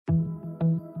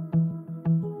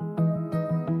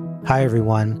Hi,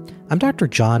 everyone. I'm Dr.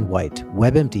 John White,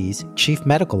 WebMD's Chief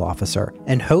Medical Officer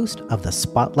and host of the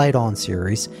Spotlight On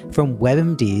series from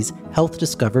WebMD's Health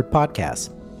Discovered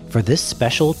podcast. For this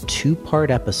special two-part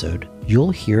episode,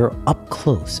 you'll hear up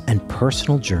close and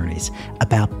personal journeys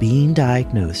about being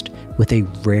diagnosed with a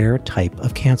rare type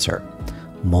of cancer,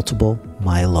 multiple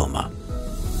myeloma.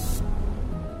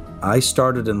 I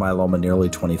started in myeloma nearly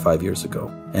 25 years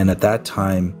ago. And at that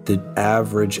time, the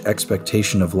average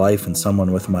expectation of life in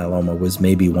someone with myeloma was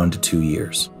maybe 1 to 2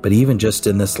 years. But even just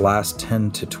in this last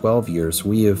 10 to 12 years,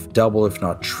 we have doubled, if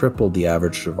not tripled, the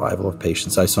average survival of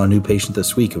patients. I saw a new patient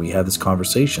this week, and we had this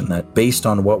conversation that based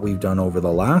on what we've done over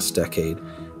the last decade,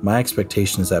 my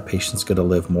expectation is that patient's going to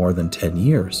live more than 10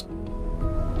 years.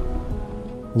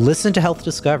 Listen to Health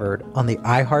Discovered on the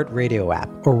iHeartRadio app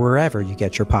or wherever you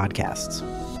get your podcasts.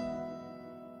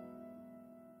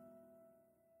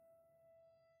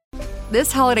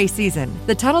 This holiday season,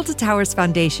 the Tunnel to Towers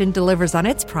Foundation delivers on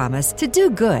its promise to do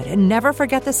good and never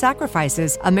forget the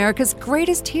sacrifices America's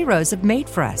greatest heroes have made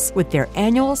for us with their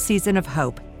annual Season of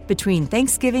Hope. Between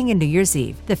Thanksgiving and New Year's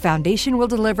Eve, the foundation will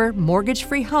deliver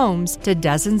mortgage-free homes to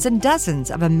dozens and dozens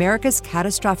of America's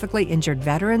catastrophically injured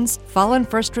veterans, fallen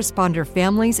first responder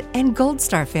families, and Gold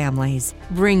Star families.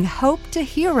 Bring hope to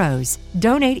heroes.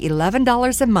 Donate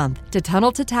 $11 a month to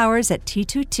Tunnel to Towers at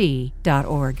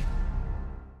t2t.org.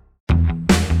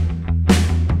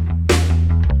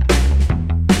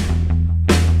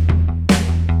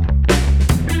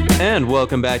 And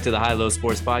welcome back to the High Low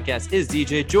Sports Podcast. Is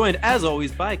DJ, joined as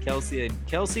always by Kelsey. And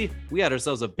Kelsey, we had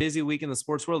ourselves a busy week in the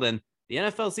sports world, and the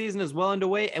NFL season is well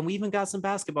underway, and we even got some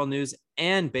basketball news,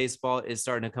 and baseball is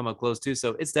starting to come up close too.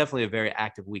 So it's definitely a very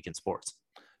active week in sports.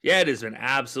 Yeah, it has been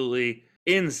absolutely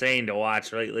insane to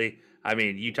watch lately. I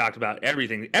mean, you talked about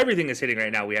everything. Everything is hitting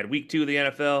right now. We had week 2 of the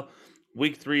NFL,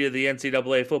 week 3 of the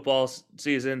NCAA football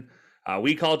season.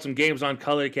 We called some games on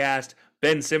Colorcast.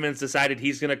 Ben Simmons decided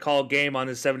he's going to call game on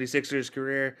his 76ers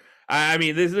career. I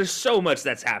mean, there's so much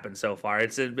that's happened so far.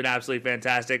 It's been absolutely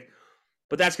fantastic.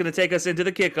 But that's going to take us into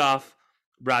the kickoff,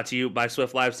 brought to you by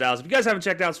Swift Lifestyles. If you guys haven't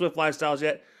checked out Swift Lifestyles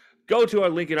yet, go to our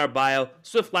link in our bio,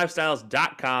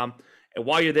 swiftlifestyles.com. And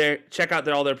while you're there, check out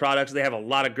all their products. They have a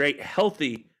lot of great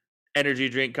healthy energy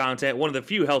drink content, one of the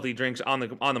few healthy drinks on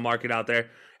the market out there.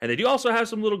 And they do also have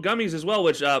some little gummies as well,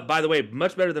 which, by the way,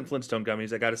 much better than Flintstone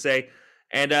gummies, I got to say.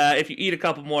 And if you eat a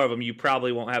couple more of them, you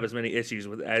probably won't have as many issues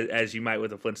with as you might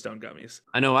with the Flintstone gummies.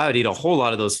 I know I would eat a whole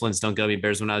lot of those Flintstone gummy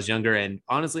bears when I was younger, and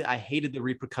honestly, I hated the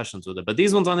repercussions with it. But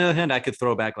these ones, on the other hand, I could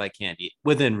throw back like candy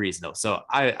within reason, though. So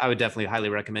I would definitely highly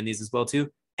recommend these as well, too.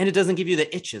 And it doesn't give you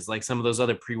the itches like some of those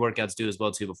other pre-workouts do as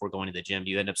well, too, before going to the gym.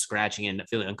 You end up scratching and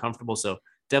feeling uncomfortable. So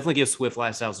definitely give Swift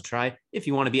Lifestyles a try if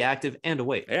you want to be active and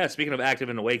awake. Yeah, speaking of active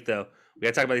and awake, though, we got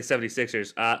to talk about these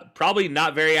 76ers. Probably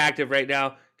not very active right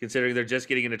now, considering they're just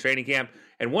getting into training camp.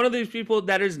 And one of these people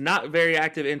that is not very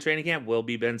active in training camp will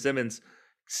be Ben Simmons,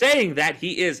 saying that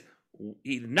he's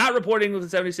not reporting with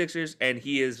the 76ers and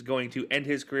he is going to end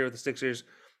his career with the Sixers.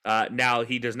 Now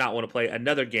he does not want to play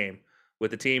another game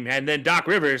with the team. And then Doc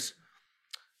Rivers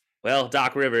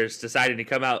decided to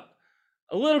come out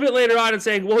a little bit later on and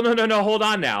saying, well, no, hold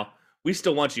on now. We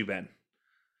still want you, Ben.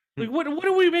 Like, what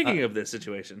are we making of this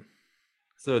situation?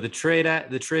 So the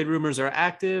trade rumors are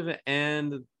active,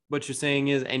 and what you're saying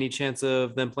is any chance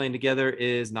of them playing together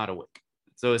is not awake.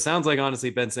 So it sounds like,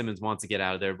 honestly, Ben Simmons wants to get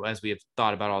out of there, as we have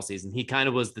thought about all season. He kind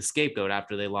of was the scapegoat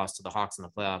after they lost to the Hawks in the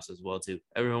playoffs as well, too.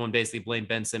 Everyone basically blamed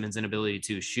Ben Simmons' inability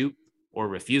to shoot or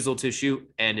refusal to shoot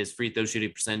and his free throw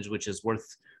shooting percentage, which is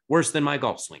worse than my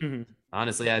golf swing. Mm-hmm.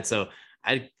 Honestly,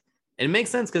 it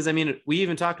makes sense because, I mean, we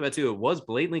even talked about, too, it was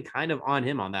blatantly kind of on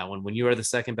him on that one. When you are the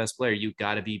second best player, you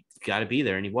got to be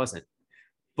there, and he wasn't.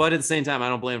 But at the same time, I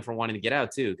don't blame him for wanting to get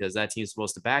out, too, because that team's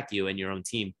supposed to back you and your own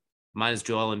team. Minus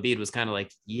Joel Embiid was kind of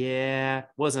like, yeah,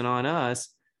 wasn't on us.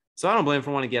 So I don't blame him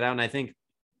for wanting to get out, and I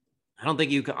don't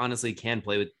think you honestly can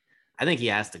play with – I think he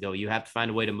has to go. You have to find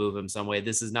a way to move him some way.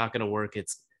 This is not going to work.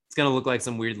 It's going to look like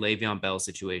some weird Le'Veon Bell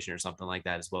situation or something like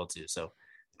that as well, too. So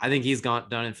I think he's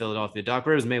done in Philadelphia. Doc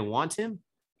Rivers may want him,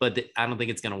 but I don't think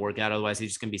it's going to work out. Otherwise, he's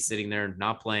just going to be sitting there,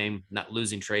 not playing, not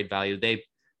losing trade value. They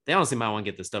honestly might want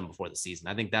to get this done before the season.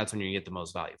 I think that's when you're going to get the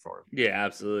most value for him. Yeah,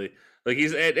 absolutely.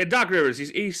 Like Doc Rivers,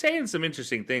 he's saying some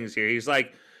interesting things here. He's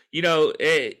like,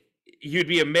 you'd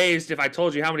be amazed if I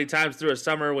told you how many times through a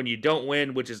summer when you don't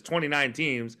win, which is 29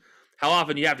 teams, how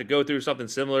often you have to go through something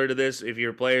similar to this if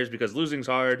you're players, because losing's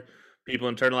hard. People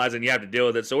internalize it and you have to deal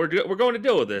with it. So we're going to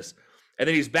deal with this. And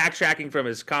then he's backtracking from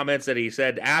his comments that he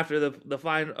said after the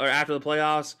final or after the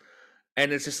playoffs.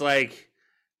 And it's just like,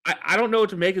 I don't know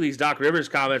what to make of these Doc Rivers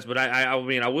comments, but I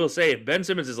mean, I will say if Ben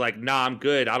Simmons is like, nah, I'm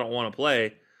good, I don't want to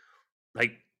play,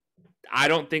 like, I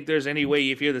don't think there's any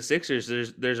way if you're the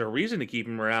Sixers, there's a reason to keep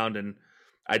him around. And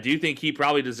I do think he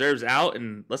probably deserves out.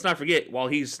 And let's not forget, while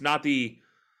he's not the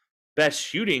best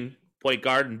shooting point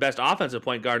guard and best offensive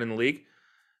point guard in the league,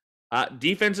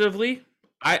 defensively,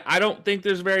 I don't think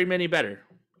there's very many better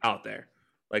out there.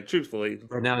 Like, truthfully.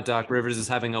 Right now, Doc Rivers is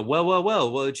having a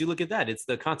well, would you look at that? It's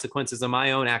the consequences of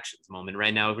my own actions moment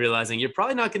right now, realizing you're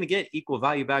probably not going to get equal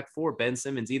value back for Ben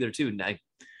Simmons either, too. Like,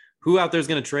 who out there is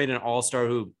going to trade an all-star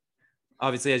who,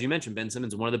 obviously, as you mentioned, Ben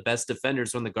Simmons, one of the best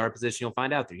defenders from the guard position you'll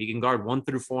find out there. He can guard 1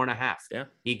 through 4.5. Yeah.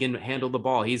 He can handle the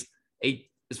ball. He's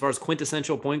as far as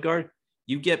quintessential point guard,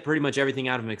 you get pretty much everything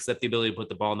out of him except the ability to put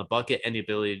the ball in the bucket and the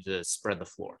ability to spread the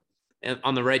floor. And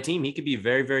on the right team, he could be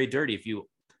very, very dirty. If you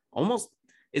almost,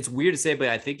 it's weird to say, but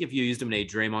I think if you used him in a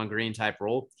Draymond Green type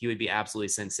role, he would be absolutely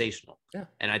sensational. Yeah.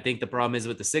 And I think the problem is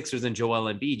with the Sixers and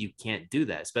Joel Embiid, you can't do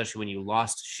that, especially when you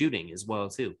lost shooting as well,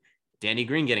 too. Danny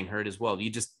Green getting hurt as well. You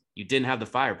didn't have the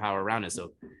firepower around it.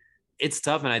 So it's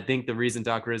tough. And I think the reason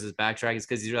Doc Rivers is backtracking is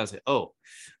because he's realizing, oh,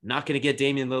 not going to get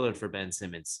Damian Lillard for Ben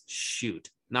Simmons. Shoot.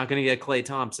 Not going to get Klay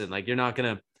Thompson. Like, you're not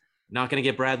going to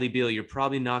get Bradley Beal. You're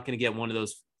probably not going to get one of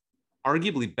those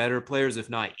arguably better players, if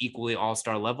not equally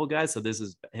all-star level guys. So this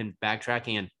is him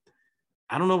backtracking. And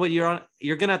I don't know what you're on.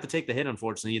 You're going to have to take the hit,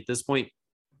 unfortunately. At this point,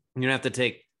 you're going to have to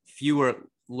take fewer,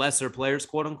 lesser players,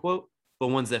 quote unquote, but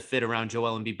ones that fit around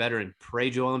Joel Embiid better, and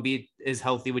pray Joel Embiid is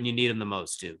healthy when you need him the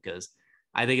most too, because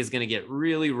I think it's going to get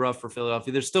really rough for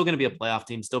Philadelphia. They're still going to be a playoff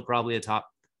team, still probably a top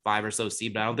 5 or so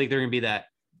seed, but I don't think they're going to be that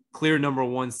clear number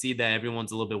 1 seed that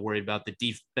everyone's a little bit worried about.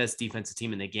 The best defensive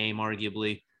team in the game,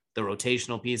 arguably, the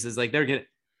rotational pieces. Like, they're going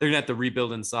to have to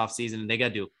rebuild in the soft season, and they got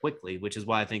to do it quickly, which is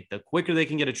why I think the quicker they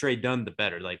can get a trade done, the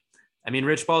better. Like, I mean,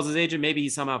 Rich Paul's his agent. Maybe he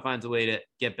somehow finds a way to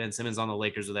get Ben Simmons on the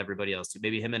Lakers with everybody else too.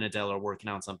 Maybe him and Adele are working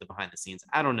on something behind the scenes.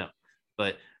 I don't know.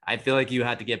 But I feel like you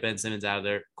had to get Ben Simmons out of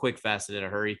there quick, fast, and in a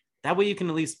hurry. That way you can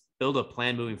at least build a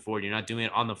plan moving forward. You're not doing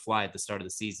it on the fly at the start of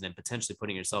the season and potentially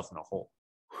putting yourself in a hole.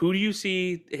 Who do you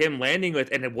see him landing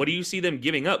with, and what do you see them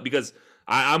giving up? Because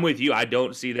I'm with you. I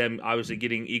don't see them obviously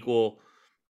getting equal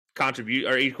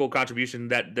contribution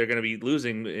that they're going to be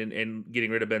losing in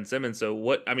getting rid of Ben Simmons.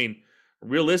 So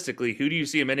realistically, who do you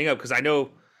see him ending up? Because I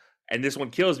know, and this one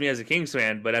kills me as a Kings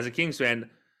fan, but as a Kings fan,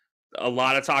 a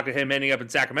lot of talk of him ending up in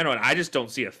Sacramento, and I just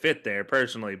don't see a fit there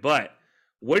personally. But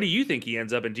where do you think he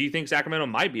ends up, and do you think Sacramento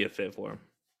might be a fit for him?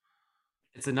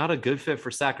 It's not a good fit for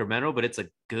Sacramento, but it's a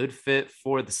good fit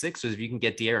for the Sixers if you can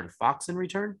get De'Aaron Fox in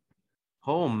return.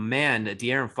 Oh, man,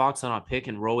 De'Aaron Fox on a pick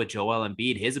and roll with Joel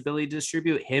Embiid, his ability to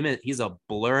distribute, he's a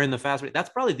blur in the fast break. That's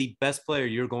probably the best player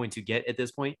you're going to get at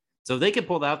this point. So if they can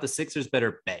pull that out, the Sixers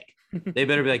better beg. They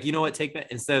better be like, you know what, take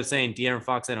that. Instead of saying De'Aaron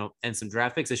Fox and some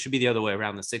draft picks, it should be the other way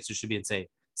around. The Sixers should be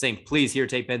saying, please, here,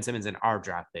 take Ben Simmons and our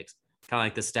draft picks. Kind of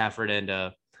like the Stafford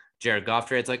and Jared Goff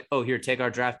trade. It's like, oh, here, take our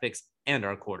draft picks and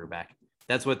our quarterback.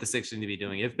 That's what the Sixers need to be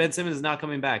doing. If Ben Simmons is not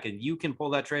coming back and you can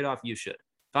pull that trade off, you should.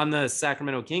 If I'm the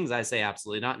Sacramento Kings, I say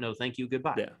absolutely not. No, thank you.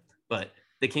 Goodbye. Yeah. But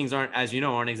the Kings aren't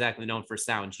exactly known for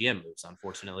sound GM moves,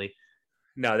 unfortunately.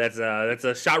 No, that's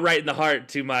a shot right in the heart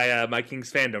to my my Kings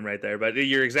fandom right there. But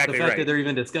you're exactly right. The fact that they're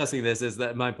even discussing this is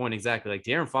that my point exactly. Like,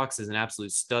 De'Aaron Fox is an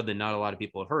absolute stud that not a lot of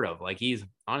people have heard of. Like, he's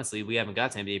honestly, we haven't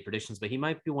got to NBA predictions, but he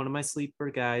might be one of my sleeper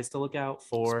guys to look out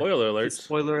for.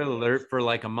 Spoiler alert for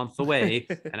like a month away,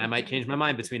 and I might change my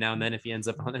mind between now and then if he ends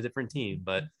up on a different team.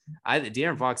 But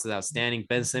De'Aaron Fox is outstanding.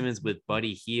 Ben Simmons with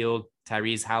Buddy Hield,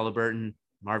 Tyrese Halliburton,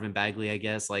 Marvin Bagley, I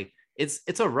guess. Like,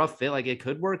 it's a rough fit. Like, it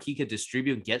could work. He could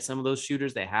distribute and get some of those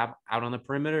shooters they have out on the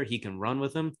perimeter. He can run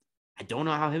with them. I don't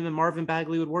know how him and Marvin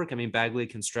Bagley would work. I mean, Bagley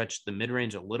can stretch the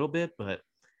mid-range a little bit, but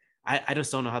I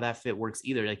just don't know how that fit works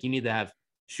either. Like, you need to have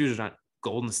shooters on.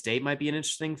 Golden State might be an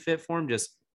interesting fit for him.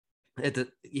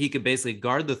 He could basically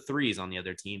guard the threes on the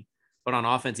other team, but on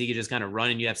offense, he could just kind of run,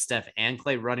 and you have Steph and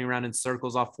Clay running around in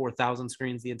circles off 4,000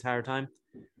 screens the entire time.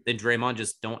 Then Draymond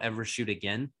just don't ever shoot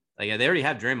again. Like, they already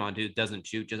have Draymond who doesn't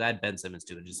shoot. Just add Ben Simmons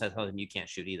to it. Just tell him you can't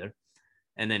shoot either.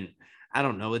 And then, I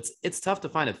don't know. It's tough to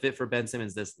find a fit for Ben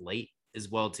Simmons this late as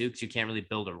well, too, because you can't really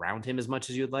build around him as much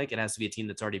as you'd like. It has to be a team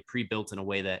that's already pre-built in a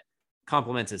way that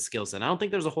complements his skill set. I don't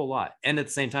think there's a whole lot. And at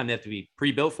the same time, they have to be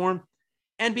pre-built for him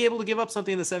and be able to give up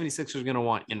something the 76ers are going to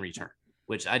want in return,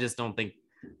 which I just don't think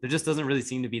there just doesn't really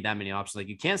seem to be that many options. Like,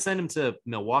 you can't send him to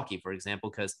Milwaukee, for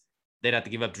example, because they'd have to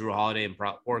give up Drew Holiday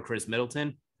or Chris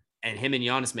Middleton. And him and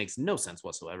Giannis makes no sense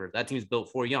whatsoever. That team's built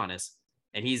for Giannis,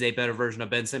 and he's a better version of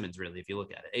Ben Simmons, really, if you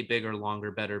look at it. A bigger, longer,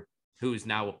 better, who's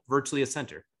now virtually a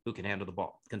center who can handle the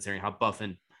ball, considering how buff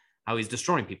and how he's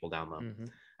destroying people down low. Mm-hmm.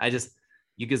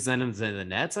 you could send him to the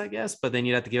Nets, I guess, but then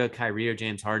you'd have to give up Kyrie or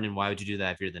James Harden. And why would you do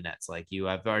that if you're the Nets? Like you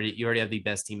already have the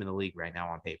best team in the league right now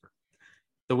on paper.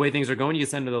 The way things are going, you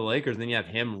send to the Lakers, then you have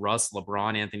him, Russ,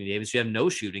 LeBron, Anthony Davis. You have no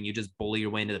shooting. You just bully your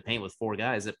way into the paint with 4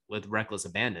 guys with reckless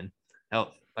abandon.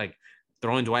 Hell, like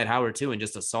throwing Dwight Howard too and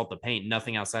just assault the paint,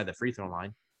 nothing outside the free throw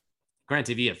line.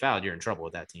 Granted, if you get fouled, you're in trouble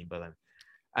with that team. But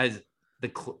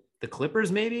the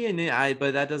Clippers maybe,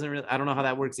 but that doesn't really. I don't know how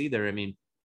that works either. I mean,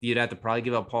 you'd have to probably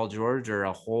give up Paul George or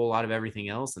a whole lot of everything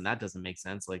else, and that doesn't make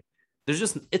sense. Like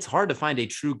it's hard to find a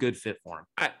true good fit for him.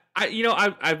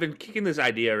 I've been kicking this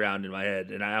idea around in my head,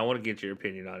 and I want to get your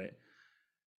opinion on it.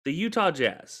 The Utah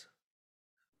Jazz.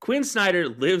 Quinn Snyder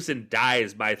lives and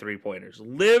dies by 3-pointers.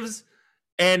 Lives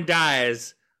and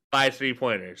dies by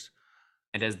 3-pointers.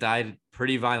 And has died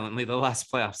pretty violently the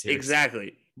last playoff series.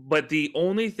 Exactly. But the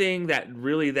only thing that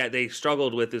they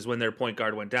struggled with is when their point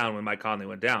guard went down, when Mike Conley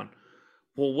went down.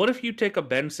 Well, what if you take a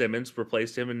Ben Simmons,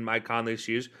 replaced him in Mike Conley's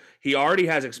shoes? He already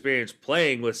has experience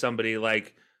playing with somebody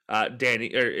like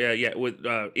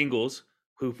Ingles,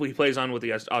 who he plays on with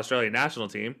the Australian national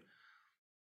team.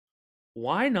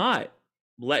 Why not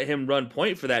let him run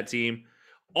point for that team?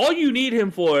 All you need him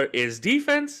for is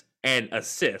defense and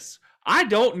assists. I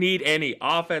don't need any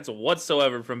offense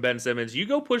whatsoever from Ben Simmons. You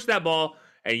go push that ball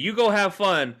and you go have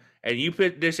fun and you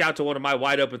dish out to one of my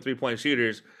wide open 3-point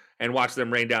shooters and watch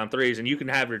them rain down threes, and you can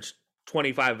average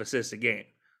 25 assists a game.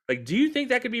 Like, do you think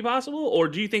that could be possible, or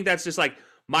do you think that's just like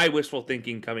my wishful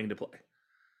thinking coming to play?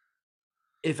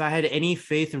 If I had any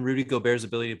faith in Rudy Gobert's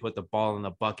ability to put the ball in the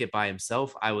bucket by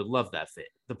himself, I would love that fit.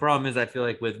 The problem is I feel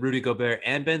like with Rudy Gobert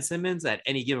and Ben Simmons, at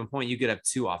any given point, you could have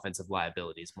 2 offensive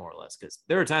liabilities, more or less, because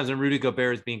there are times when Rudy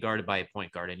Gobert is being guarded by a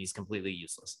point guard and he's completely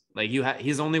useless. Like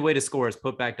his only way to score is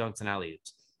put back dunks and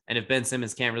alley-oops. And if Ben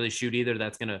Simmons can't really shoot either,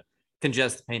 that's going to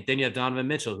congest the paint. Then you have Donovan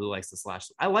Mitchell, who likes to slash.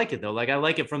 I like it though. Like I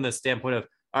like it from the standpoint of,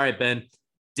 all right, Ben,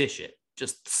 dish it,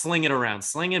 just sling it around,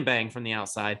 sling and bang from the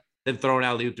outside, then throw an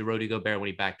alley-oop to Rudy Gobert when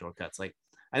he backdoor cuts. Like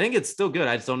I think it's still good.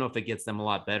 I just don't know if it gets them a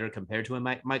lot better compared to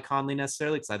Mike Conley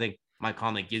necessarily, because I think Mike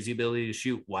Conley gives you ability to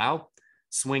shoot while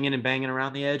swinging and banging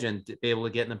around the edge and be able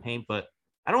to get in the paint. But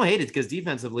I don't hate it because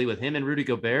defensively with him and Rudy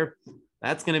Gobert,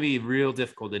 that's going to be real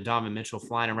difficult. And Donovan Mitchell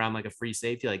flying around like a free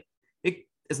safety, like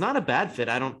it's not a bad fit.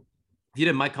 If you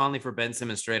did Mike Conley for Ben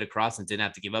Simmons straight across and didn't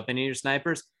have to give up any of your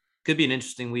snipers, could be an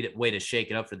interesting way to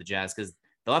shake it up for the Jazz, because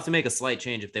they'll have to make a slight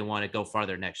change if they want to go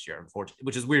farther next year, unfortunately,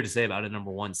 which is weird to say about a number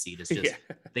 1 seed. It's just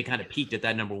They kind of peaked at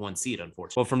that number 1 seed,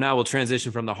 unfortunately. Well, from now, we'll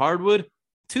transition from the hardwood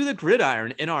to the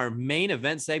gridiron in our main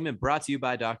event segment, brought to you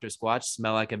by Dr. Squatch.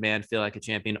 Smell like a man, feel like a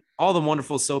champion. All the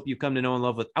wonderful soap you've come to know and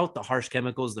love without the harsh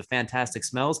chemicals, the fantastic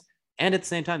smells. And at the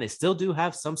same time, they still do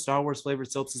have some Star Wars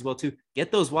flavored soaps as well, too.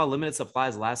 Get those while limited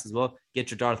supplies last as well. Get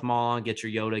your Darth Maul on, get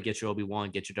your Yoda, get your Obi-Wan,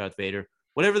 get your Darth Vader.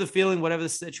 Whatever the feeling, whatever the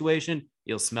situation,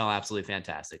 you'll smell absolutely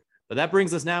fantastic. But that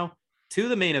brings us now to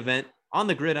the main event on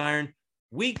the gridiron.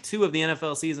 Week 2 of the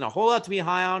NFL season. A whole lot to be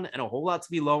high on and a whole lot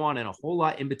to be low on and a whole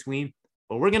lot in between.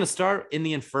 But we're going to start in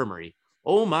the infirmary.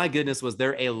 Oh my goodness, was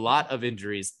there a lot of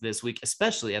injuries this week,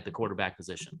 especially at the quarterback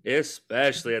position.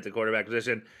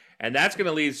 And that's going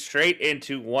to lead straight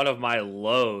into one of my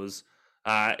lows.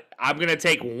 I'm going to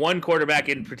take one quarterback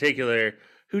in particular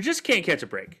who just can't catch a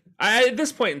break. At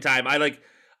this point in time,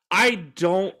 I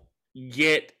don't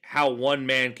get how one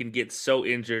man can get so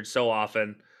injured so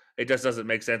often. It just doesn't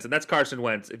make sense. And that's Carson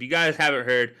Wentz. If you guys haven't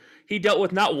heard, he dealt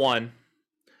with not 1,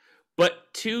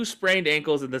 but 2 sprained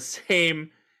ankles in the same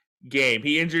game.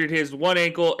 He injured his 1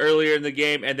 ankle earlier in the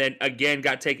game and then again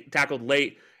got tackled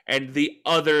late, and the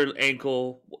other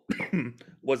ankle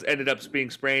ended up being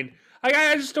sprained.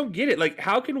 I just don't get it. Like,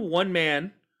 how can one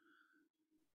man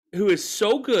who is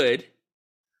so good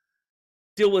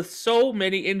deal with so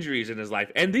many injuries in his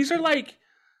life? And these are like,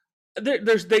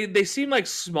 they seem like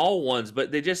small ones,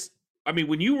 but they just, I mean,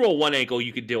 when you roll 1 ankle,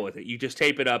 you can deal with it. You just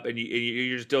tape it up and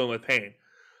you're just dealing with pain.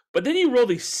 But then you roll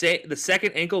the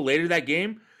second ankle later that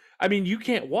game, I mean, you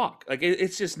can't walk. Like,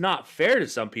 it's just not fair to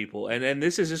some people. And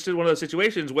this is just one of those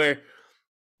situations where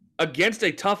against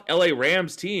a tough LA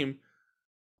Rams team,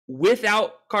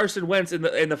 without Carson Wentz in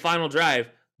the final drive,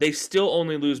 they still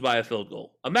only lose by a field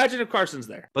goal. Imagine if Carson's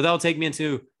there. But that'll take me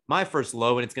into my first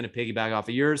low, and it's going to piggyback off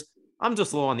of yours. I'm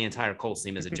just low on the entire Colts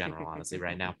team as a general, honestly,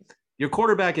 right now. Your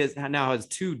quarterback now has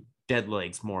 2 dead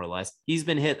legs, more or less. He's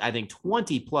been hit, I think,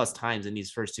 20 plus times in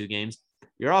these first 2 games.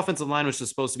 Your offensive line, which is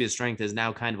supposed to be a strength, is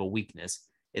now kind of a weakness.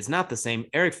 It's not the same.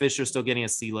 Eric Fisher still getting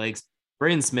his sea legs.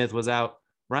 Braden Smith was out.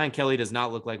 Ryan Kelly does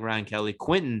not look like Ryan Kelly.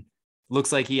 Quentin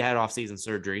looks like he had off-season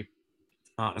surgery.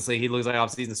 Honestly, he looks like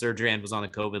off-season surgery and was on the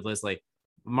COVID list. Like,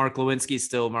 Mark Lewinsky,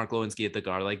 still Mark Lewinsky at the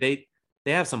guard. Like, they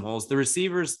have some holes. The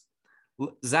receivers,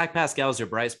 Zach Pascal's your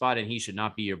bright spot, and he should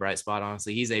not be your bright spot.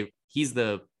 Honestly, he's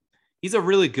a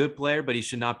really good player, but he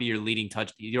should not be your leading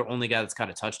your only guy that's caught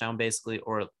a touchdown, basically,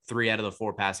 or 3 out of the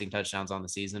 4 passing touchdowns on the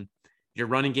season. Your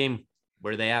running game,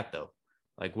 where are they at though?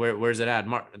 Like where's it at?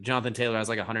 Jonathan Taylor has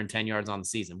like 110 yards on the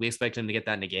season. We expect him to get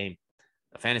that in a game.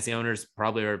 Fantasy owners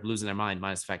probably are losing their mind,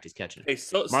 minus the fact he's catching. Hey,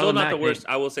 still not the worst.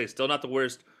 I will say, still not the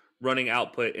worst running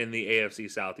output in the AFC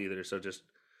South either. So just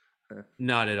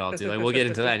not at all, too. Like, we'll get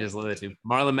into that in just a little bit, too.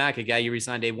 Marlon Mack, a guy you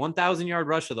re-signed, a 1,000-yard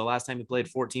rusher the last time he played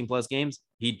 14-plus games.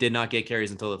 He did not get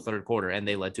carries until the third quarter, and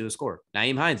they led to a score.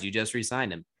 Nyheim Hines, you just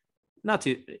re-signed him.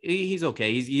 He's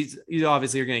okay. He's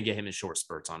obviously you're going to get him in short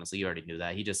spurts, honestly. You already knew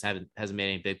that. He just hasn't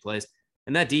made any big plays.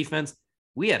 And that defense,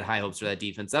 we had high hopes for that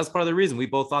defense. That's part of the reason we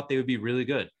both thought they would be really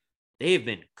good. They have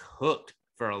been cooked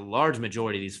for a large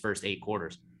majority of these first 8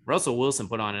 quarters. Russell Wilson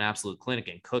put on an absolute clinic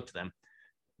and cooked them.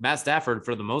 Matt Stafford,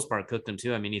 for the most part, cooked them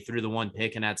too. I mean, he threw the one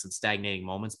pick and had some stagnating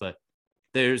moments, but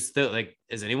there's still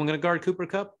is anyone going to guard Cooper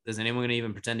Kupp? Is anyone going to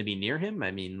even pretend to be near him?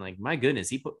 I mean, my goodness,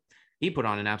 he put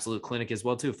on an absolute clinic as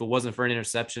well too. If it wasn't for an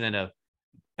interception and a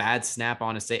bad snap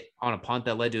on a punt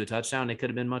that led to a touchdown, it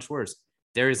could have been much worse.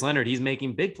 Darius Leonard, he's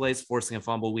making big plays, forcing a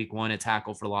fumble week 1, a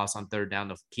tackle for loss on 3rd down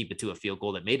to keep it to a field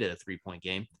goal that made it a 3-point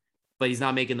game. But he's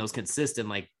not making those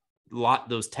consistent,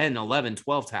 those 10, 11,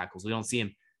 12 tackles. We don't see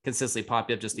him consistently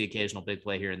pop up, just the occasional big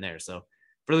play here and there. So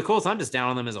for the Colts, I'm just down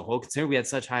on them as a whole, considering we had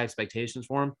such high expectations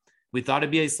for them. We thought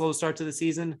it'd be a slow start to the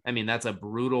season. I mean, that's a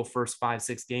brutal first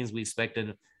 5-6 games we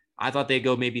expected. I thought they'd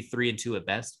go maybe 3-2 at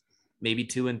best, maybe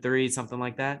 2-3, something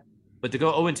like that. But to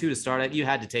go 0-2 to start at, you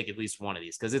had to take at least one of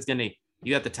these because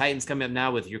you got the Titans coming up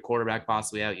now with your quarterback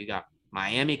possibly out. You got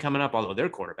Miami coming up, although their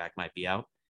quarterback might be out.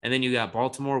 And then you got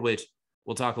Baltimore, which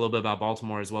we'll talk a little bit about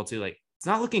Baltimore as well, too. It's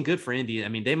not looking good for Indy. I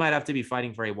mean, they might have to be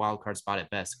fighting for a wild card spot at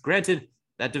best. Granted,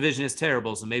 that division is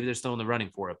terrible, so maybe they're still in the running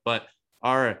for it. But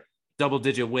our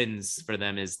double-digit wins for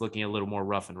them is looking a little more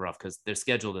rough because their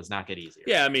schedule does not get easier.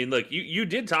 Yeah, I mean, look, you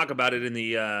did talk about it in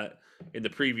the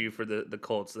preview for the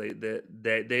Colts.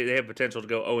 They have potential to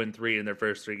go 0-3 in their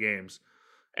first 3 games,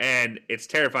 and it's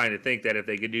terrifying to think that if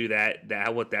they could do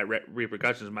that what that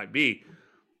repercussions might be.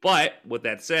 But with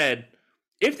that said,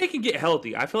 if they can get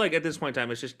healthy, I feel like at this point in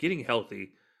time, it's just getting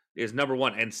healthy is number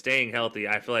one, and staying healthy.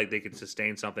 I feel like they can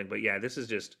sustain something. But yeah, this is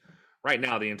just right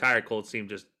now the entire Colts team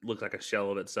just looks like a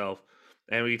shell of itself.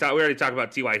 And we already talked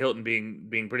about T.Y. Hilton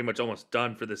being pretty much almost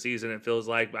done for the season. It feels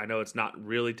like. I know it's not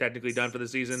really technically done for the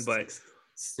season, but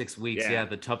 6 weeks, yeah,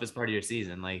 the toughest part of your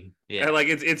season.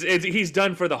 It's he's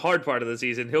done for the hard part of the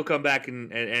season. He'll come back and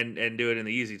do it in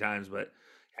the easy times, but.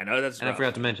 I know that's. And rough. I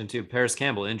forgot to mention too, Paris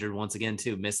Campbell injured once again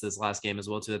too, missed this last game as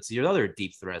well too. That's your other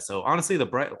deep threat. So honestly,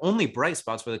 the only bright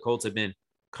spots for the Colts have been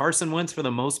Carson Wentz for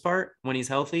the most part when he's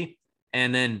healthy,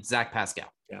 and then Zach Pascal.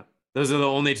 Yeah, those are the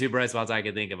only 2 bright spots I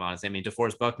could think of. Honestly, I mean,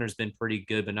 DeForest Buckner's been pretty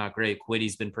good, but not great.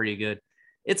 Quiddy's been pretty good.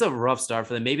 It's a rough start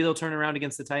for them. Maybe they'll turn around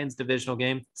against the Titans divisional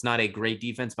game. It's not a great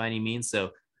defense by any means.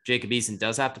 So Jacob Eason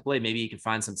does have to play. Maybe he can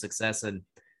find some success and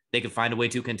they can find a way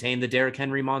to contain the Derrick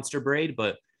Henry monster braid,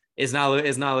 but. It's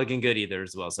not looking good either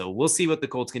as well. So we'll see what the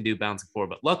Colts can do bouncing forward.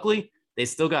 But luckily, they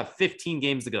still got 15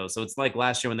 games to go. So it's like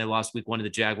last year when they lost week 1 to the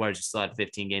Jaguars, you still had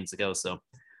 15 games to go. So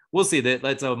we'll see.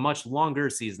 That's a much longer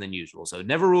season than usual. So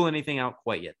never rule anything out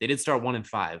quite yet. They did start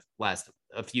 1-5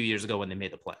 a few years ago when they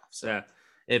made the playoffs. So yeah.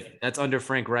 If that's under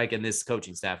Frank Reich and this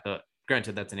coaching staff,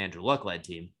 granted that's an Andrew Luck-led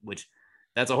team, which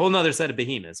that's a whole nother set of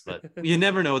behemoths. But you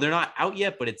never know. They're not out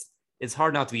yet, but it's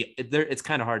hard not to be there. It's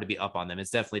kind of hard to be up on them.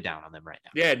 It's definitely down on them right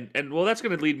now. Yeah. And well, that's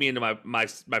going to lead me into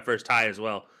my first tie as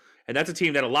well. And that's a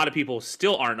team that a lot of people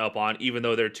still aren't up on, even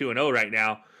though they're 2-0 right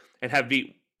now and have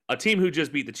beat a team who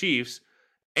just beat the Chiefs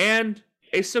and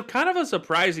kind of a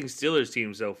surprising Steelers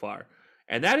team so far.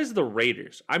 And that is the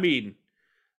Raiders. I mean,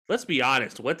 let's be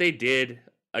honest, what they did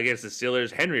against the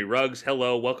Steelers, Henry Ruggs,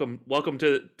 hello, welcome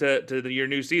to your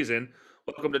new season.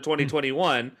 Welcome to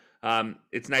 2021.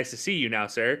 It's nice to see you now,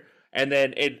 sir. And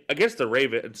then against the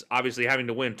Ravens, obviously having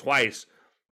to win twice,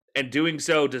 and doing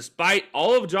so despite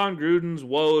all of John Gruden's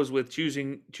woes with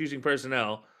choosing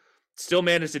personnel, still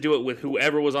managed to do it with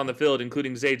whoever was on the field,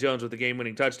 including Zay Jones with the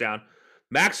game-winning touchdown.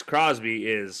 Max Crosby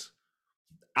is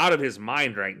out of his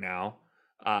mind right now.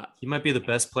 He might be the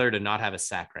best player to not have a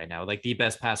sack right now, like the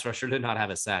best pass rusher to not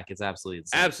have a sack. It's absolutely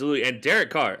insane. Absolutely. And Derek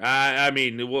Carr, I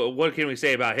mean, what can we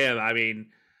say about him? I mean,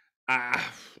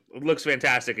 looks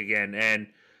fantastic again. And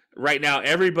right now,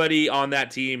 everybody on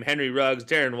that team, Henry Ruggs,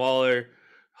 Darren Waller,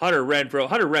 Hunter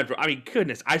Renfrow. I mean,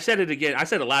 goodness, I said it again. I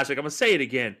said it last week. I'm going to say it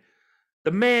again.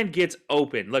 The man gets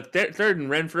open. Look, third and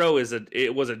Renfrow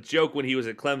was a joke when he was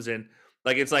at Clemson.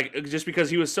 Like, it's like just because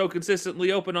he was so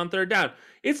consistently open on third down.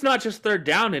 It's not just third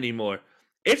down anymore.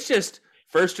 It's just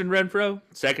first and Renfro,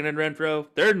 second and Renfro,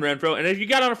 third and Renfro. And if you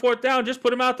got on a fourth down, just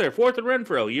put him out there. Fourth and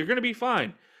Renfro. You're going to be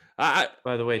fine.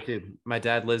 By the way, too, my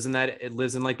dad lives in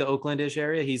like the Oakland-ish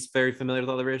area. He's very familiar with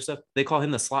all the Raiders stuff. They call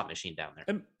him the slot machine down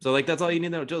there. So like that's all you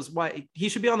need to know. Just why he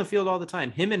should be on the field all the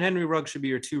time. Him and Henry Ruggs should be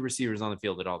your two receivers on the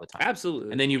field at all the time.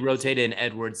 Absolutely. And then you rotate in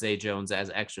Edwards, Zay Jones as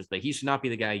extras, but he should not be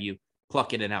the guy you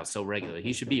pluck in and out so regularly.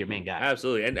 He should be your main guy.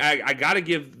 Absolutely. And I got to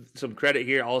give some credit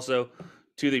here also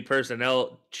to the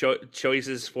personnel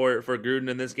choices for Gruden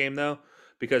in this game, though,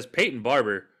 because Peyton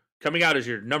Barber coming out as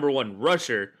your number one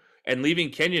rusher and leaving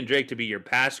Kenyon Drake to be your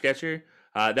pass catcher,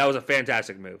 that was a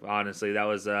fantastic move. Honestly, that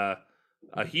was a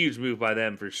huge move by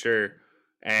them for sure,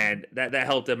 and that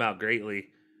helped them out greatly.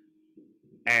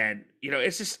 And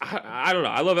it's just I don't know.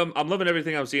 I love him. I'm loving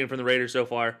everything I'm seeing from the Raiders so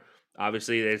far.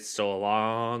 Obviously, it's still a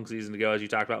long season to go, as you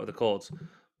talked about with the Colts,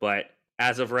 but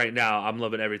as of right now, I'm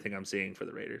loving everything I'm seeing for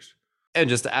the Raiders. And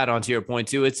just to add on to your point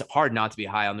too, it's hard not to be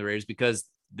high on the Raiders because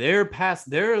their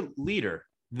leader,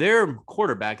 their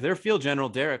quarterback, their field general,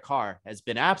 Derek Carr, has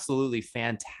been absolutely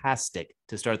fantastic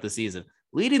to start the season,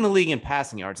 leading the league in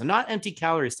passing yards and not empty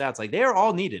calorie stats. Like they are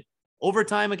all needed.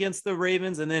 Overtime against the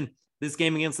Ravens and then this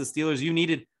game against the Steelers, you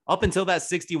needed up until that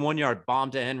 61-yard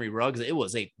bomb to Henry Ruggs. It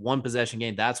was a one-possession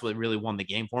game. That's what really won the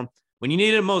game for him. When you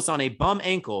needed him most on a bum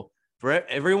ankle, for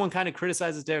everyone kind of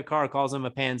criticizes Derek Carr, calls him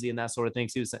a pansy and that sort of thing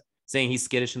too, saying he's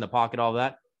skittish in the pocket, all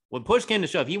that. When push came to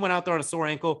shove, he went out there on a sore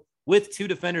ankle with two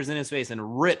defenders in his face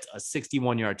and ripped a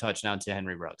 61-yard touchdown to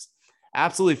Henry Ruggs.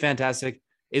 Absolutely fantastic.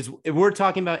 If we're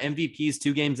talking about MVPs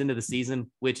 2 games into the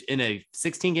season, which in a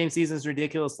 16-game season is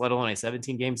ridiculous, let alone a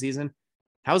 17-game season,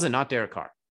 how is it not Derek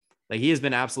Carr? Like he has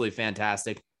been absolutely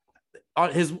fantastic.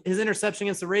 On his interception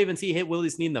against the Ravens, he hit Willie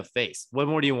Snead in the face. What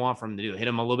more do you want from him to do? Hit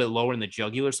him a little bit lower in the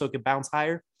jugular so it could bounce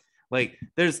higher? Like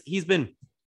he's been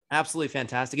absolutely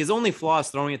fantastic. His only flaw is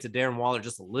throwing it to Darren Waller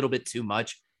just a little bit too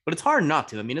much. But it's hard not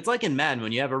to. I mean, it's like in Madden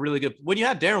when you have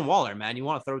Darren Waller, man, you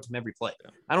want to throw it to him every play.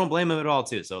 I don't blame him at all,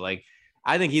 too. So, like,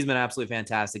 I think he's been absolutely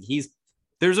fantastic.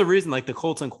 There's a reason, like, the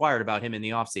Colts inquired about him in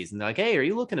the offseason. They're like, hey, are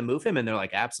you looking to move him? And they're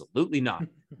like, absolutely not.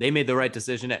 They made the right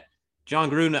decision. John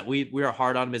Gruden, we are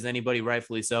hard on him as anybody,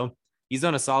 rightfully so. He's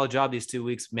done a solid job these 2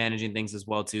 weeks managing things as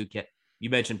well, too. You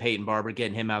mentioned Peyton Barber,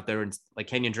 getting him out there. And, like,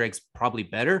 Kenyon Drake's probably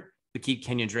better to keep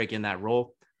Kenyon Drake in that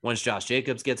role. Once Josh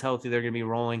Jacobs gets healthy, they're going to be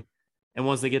rolling. And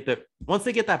once they get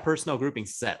that personnel grouping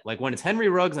set, like when it's Henry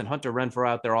Ruggs and Hunter Renfrow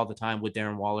out there all the time with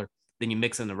Darren Waller, then you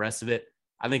mix in the rest of it.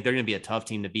 I think they're going to be a tough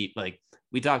team to beat. Like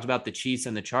we talked about the Chiefs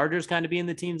and the Chargers kind of being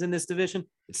the teams in this division.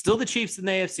 It's still the Chiefs in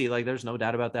the AFC. Like there's no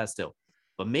doubt about that still.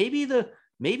 But maybe the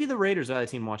Raiders are the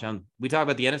team to watch on. We talk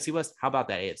about the NFC West. How about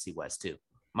that AFC West too?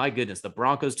 My goodness, the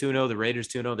Broncos 2-0, the Raiders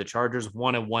 2-0, the Chargers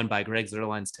 1-1 by Greg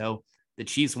Zuerlein's toe, the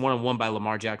Chiefs 1-1 by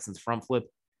Lamar Jackson's front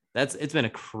flip. It's been a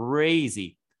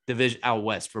crazy division out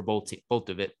west for both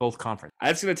conferences.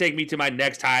 That's going to take me to my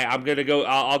next high. I'm going to go.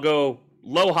 I'll go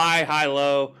low, high,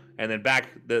 low, and then back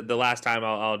the last time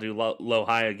I'll do low,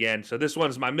 high again. So this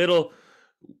one's my middle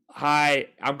high.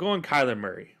 I'm going Kyler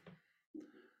Murray.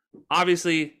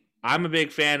 Obviously, I'm a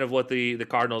big fan of what the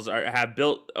Cardinals have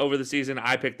built over the season.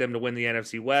 I picked them to win the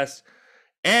NFC West,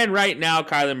 and right now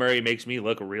Kyler Murray makes me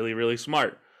look really, really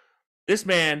smart. This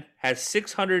man has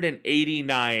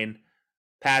 689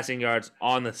 passing yards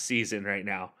on the season right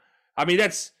now. I mean,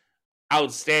 that's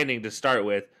outstanding to start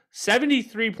with.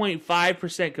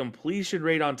 73.5% completion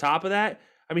rate on top of that.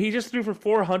 I mean, he just threw for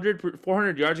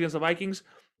 400 yards against the Vikings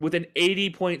with an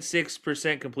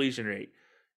 80.6% completion rate.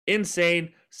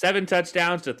 Insane. 7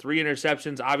 touchdowns to 3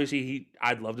 interceptions. Obviously,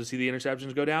 I'd love to see the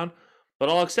interceptions go down, but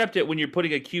I'll accept it when you're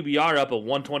putting a QBR up of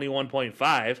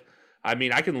 121.5. I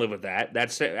mean, I can live with that.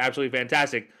 That's absolutely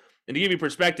fantastic. And to give you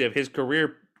perspective, his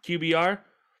career QBR,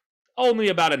 only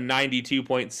about a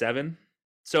 92.7.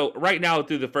 So right now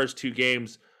through the first 2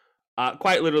 games,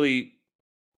 quite literally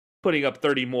putting up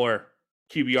 30 more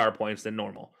QBR points than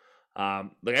normal.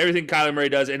 Like everything Kyler Murray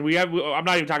does, and I'm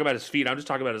not even talking about his feet. I'm just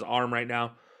talking about his arm right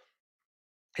now.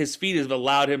 His feet have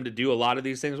allowed him to do a lot of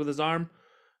these things with his arm.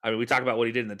 I mean, we talk about what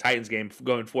he did in the Titans game,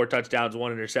 going 4 touchdowns,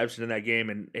 1 interception in that game,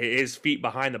 and his feet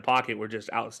behind the pocket were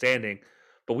just outstanding.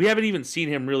 But we haven't even seen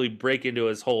him really break into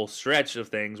his whole stretch of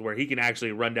things where he can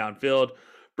actually run downfield,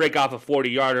 break off a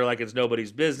 40-yarder like it's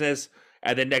nobody's business,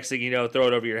 and then next thing you know, throw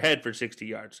it over your head for 60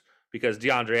 yards because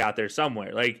DeAndre out there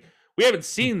somewhere. Like, we haven't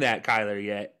seen that Kyler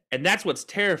yet, and that's what's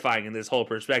terrifying in this whole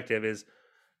perspective is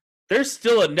there's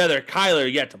still another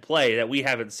Kyler yet to play that we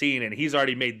haven't seen, and he's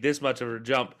already made this much of a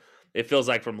jump, it feels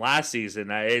like, from last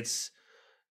season.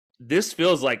 this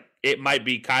feels like it might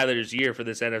be Kyler's year for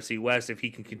this NFC West if he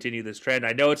can continue this trend.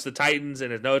 I know it's the Titans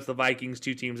and I know it's the Vikings,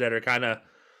 two teams that are kind of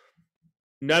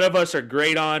none of us are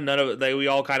great on. We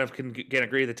all kind of can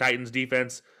agree the Titans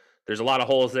defense. There's a lot of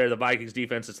holes there. The Vikings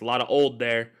defense, it's a lot of old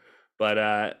there,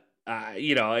 but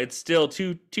it's still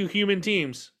two human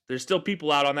teams. There's still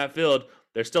people out on that field.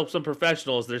 There's still some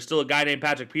professionals. There's still a guy named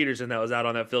Patrick Peterson that was out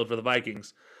on that field for the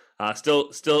Vikings.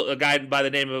 Still a guy by the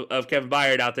name of Kevin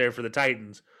Byard out there for the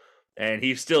Titans, and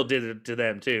he still did it to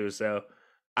them too. So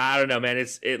I don't know, man.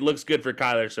 It looks good for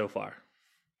Kyler so far.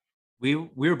 We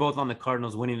were both on the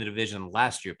Cardinals winning the division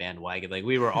last year bandwagon. Like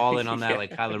we were all in on that,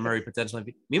 like Kyler Murray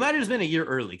potentially. He might have just been a year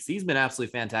early because he's been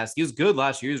absolutely fantastic. He was good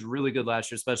last year. He was really good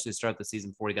last year, especially to start the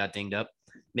season before he got dinged up.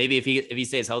 Maybe if he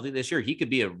stays healthy this year, he could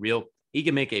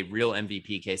make a real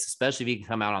MVP case, especially if he can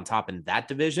come out on top in that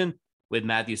division with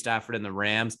Matthew Stafford and the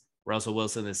Rams, Russell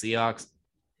Wilson, the Seahawks,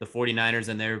 the 49ers,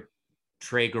 and their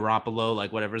Trey Garoppolo,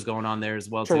 like whatever's going on there as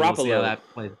well. We'll see how that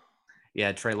plays.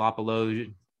 Yeah, Trey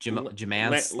Lopolo.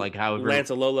 Jamance, like however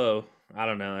Lancelolo, I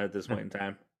don't know at this point in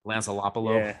time.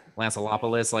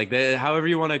 Lancelopoulos, like however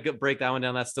you want to break that one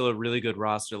down, that's still a really good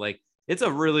roster. Like it's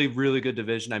a really, really good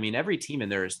division. I mean, every team in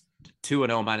there is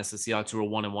 2-0 minus the Seahawks, who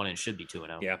are 1-1 and should be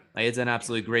 2-0. Yeah, like, it's an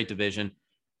absolutely great division.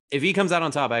 If he comes out on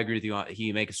top, I agree with you.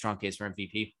 He make a strong case for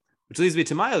MVP, which leads me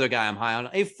to my other guy I'm high on,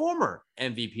 a former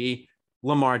MVP,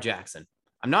 Lamar Jackson.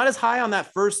 I'm not as high on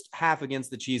that first half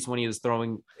against the Chiefs when he was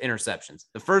throwing interceptions.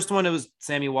 The first one, it was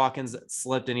Sammy Watkins that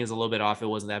slipped and he was a little bit off. It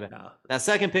wasn't that bad. No. That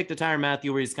second pick to Tyrann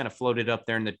Mathieu, where he's kind of floated up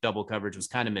there in the double coverage, was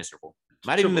kind of miserable.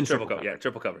 Might have even been triple coverage. Yeah,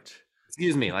 triple coverage.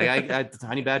 Excuse me. Like I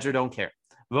Honey Badger don't care.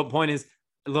 But point is,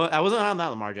 I wasn't on that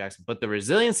Lamar Jackson, but the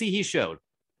resiliency he showed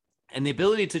and the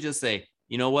ability to just say,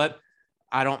 you know what?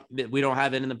 We don't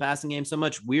have it in the passing game so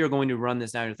much. We are going to run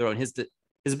this down your throat. And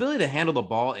his ability to handle the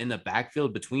ball in the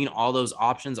backfield between all those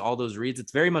options, all those reads,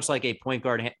 it's very much like a point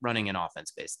guard running an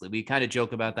offense, basically. We kind of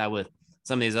joke about that with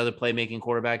some of these other playmaking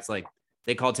quarterbacks. Like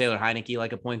they call Taylor Heineke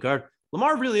like a point guard.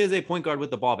 Lamar really is a point guard with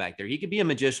the ball back there. He could be a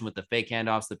magician with the fake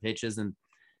handoffs, the pitches, and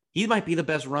he might be the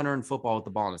best runner in football with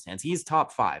the ball in his hands. He's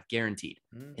top 5, guaranteed.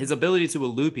 Mm-hmm. His ability to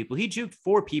elude people. He juked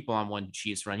 4 people on one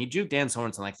Chiefs run. He juked Dan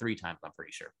Sorensen like 3 times, I'm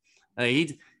pretty sure.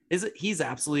 He's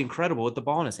absolutely incredible with the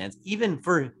ball in his hands, even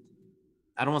for –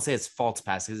 I don't want to say it's false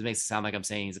passing because it makes it sound like I'm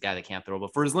saying he's a guy that can't throw,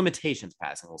 but for his limitations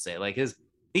passing, we'll say like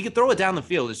he could throw it down the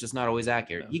field. It's just not always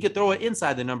accurate. He could throw it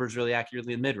inside the numbers really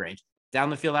accurately in mid-range, down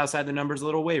the field, outside the numbers, a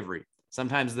little wavery.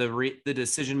 Sometimes the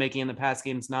decision-making in the pass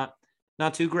game is not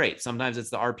too great. Sometimes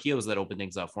it's the RPOs that open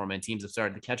things up for him, and teams have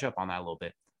started to catch up on that a little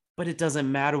bit, but it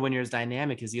doesn't matter when you're as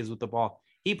dynamic as he is with the ball.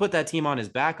 He put that team on his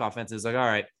back offense. Is like, all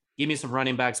right, give me some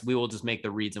running backs. We will just make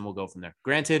the reads and we'll go from there.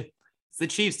 Granted, it's the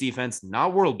Chiefs defense,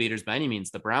 not world beaters by any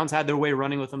means. The Browns had their way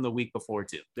running with them the week before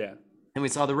too. Yeah. And we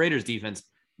saw the Raiders defense,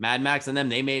 Mad Max and them,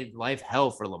 they made life hell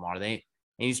for Lamar.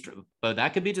 But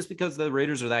that could be just because the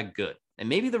Raiders are that good. And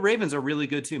maybe the Ravens are really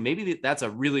good too. Maybe that's a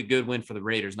really good win for the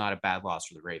Raiders, not a bad loss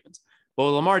for the Ravens. But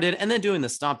what Lamar did, and then doing the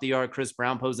stomp the yard, Chris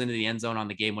Brown posed into the end zone on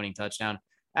the game-winning touchdown,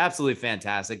 absolutely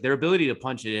fantastic. Their ability to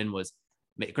punch it in was,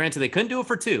 granted, they couldn't do it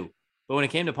for 2, but when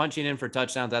it came to punching in for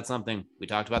touchdowns, that's something we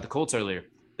talked about the Colts earlier.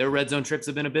 Their red zone trips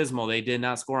have been abysmal. They did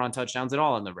not score on touchdowns at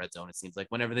all in the red zone. It seems like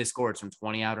whenever they score, it's from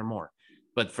 20 out or more.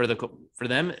 But for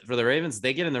the Ravens,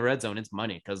 they get in the red zone, it's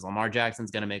money because Lamar Jackson's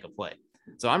going to make a play.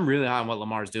 So I'm really high on what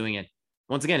Lamar's doing. And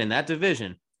once again, in that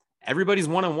division, everybody's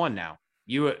 1-1 now.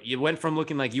 You went from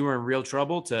looking like you were in real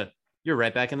trouble to you're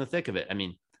right back in the thick of it. I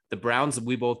mean, the Browns,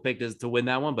 we both picked as to win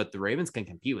that one, but the Ravens can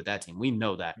compete with that team. We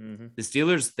know that. Mm-hmm. The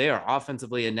Steelers, they are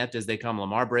offensively inept as they come.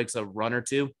 Lamar breaks a run or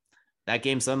two. That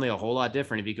game's suddenly a whole lot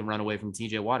different if you can run away from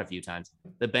TJ Watt a few times.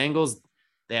 The Bengals,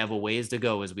 they have a ways to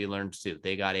go, as we learned too.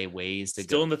 They got a ways to go.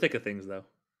 Still in the thick of things, though.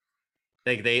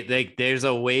 There's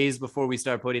a ways before we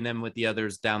start putting them with the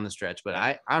others down the stretch.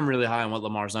 But I'm really high on what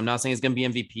Lamar's. I'm not saying he's going to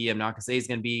be MVP. I'm not going to say he's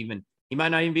going to be he might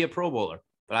not even be a Pro Bowler.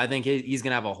 But I think he's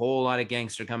going to have a whole lot of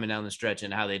gangster coming down the stretch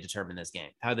and how they determine this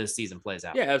game, how this season plays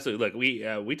out. Yeah, absolutely.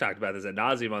 Look, we talked about this ad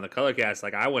nauseum on the Colorcast.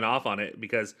 Like, I went off on it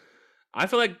because I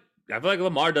feel like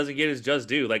Lamar doesn't get his just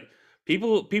due. Like,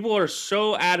 people are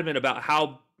so adamant about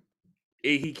how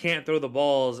he can't throw the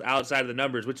balls outside of the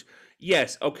numbers, which,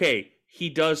 yes, okay, he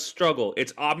does struggle.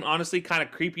 It's honestly kind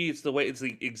of creepy. It's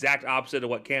the exact opposite of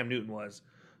what Cam Newton was.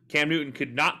 Cam Newton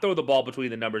could not throw the ball between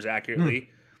the numbers accurately,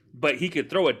 but he could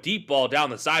throw a deep ball down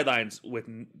the sidelines with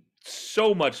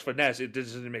so much finesse. It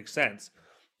doesn't make sense.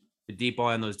 The deep ball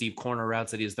and those deep corner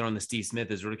routes that he was throwing to Steve Smith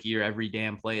his rookie year, every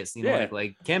damn play. It seemed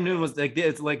like Cam Newton was like,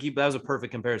 it's like that was a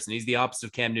perfect comparison. He's the opposite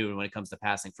of Cam Newton when it comes to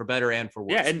passing, for better and for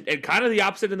worse. Yeah, and kind of the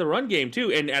opposite in the run game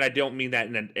too. And I don't mean that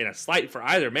in a slight for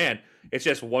either man. It's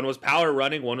just one was power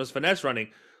running, one was finesse running.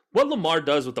 What Lamar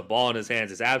does with the ball in his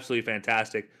hands is absolutely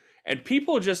fantastic. And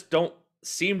people just don't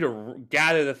seem to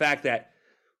gather the fact that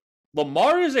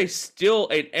Lamar is still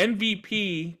an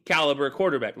MVP caliber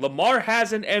quarterback. Lamar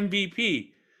has an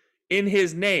MVP in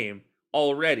his name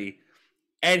already.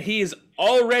 And he's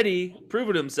already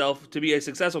proven himself to be a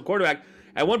successful quarterback.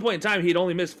 At one point in time, he'd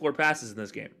only missed 4 passes in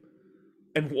this game.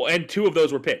 And 2 of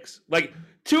those were picks. Like,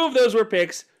 2 of those were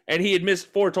picks, and he had missed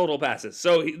 4 total passes.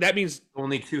 So that means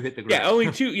only 2 hit the ground. Yeah,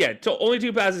 only 2. Yeah, only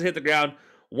 2 passes hit the ground.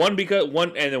 One pick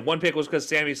was because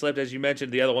Sammy slipped, as you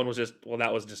mentioned. The other one was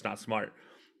that was just not smart.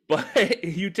 But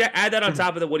you add that on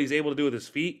top of what he's able to do with his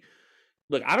feet.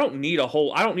 Look, I don't need a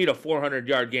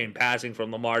 400-yard game passing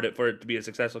from Lamar for it to be a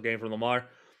successful game from Lamar.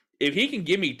 If he can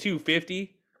give me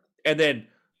 250 and then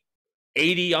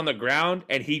 80 on the ground,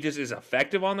 and he just is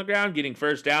effective on the ground, getting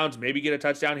first downs, maybe get a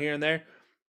touchdown here and there,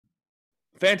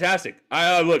 fantastic.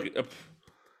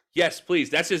 Yes, please.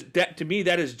 To me,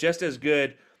 that is just as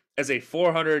good as a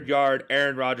 400-yard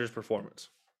Aaron Rodgers performance.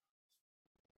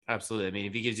 Absolutely. I mean,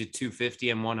 if he gives you 250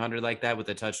 and 100 like that with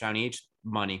a touchdown each,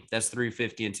 money. That's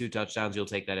 350 and 2 touchdowns. You'll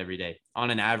take that every day.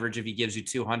 On an average, if he gives you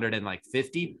 200 and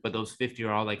 50, but those 50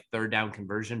 are all like third down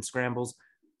conversion scrambles,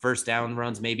 first down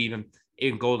runs, maybe even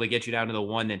goal to get you down to the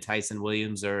one, then Tyson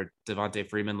Williams or Devontae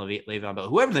Freeman, Le'Veon Bell,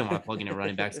 whoever they want to plug in at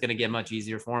running back, is going to get much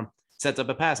easier for him. Sets up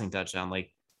a passing touchdown. Like,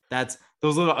 that's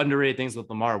those little underrated things with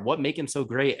Lamar. What make him so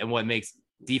great and what makes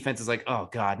defenses like, oh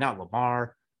God, not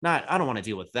Lamar. I don't want to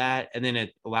deal with that. And then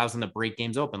it allows them to break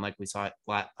games open like we saw it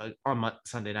on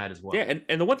Sunday night as well. Yeah,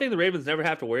 and the one thing the Ravens never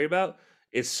have to worry about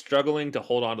is struggling to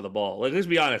hold on to the ball. Like, let's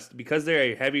be honest, because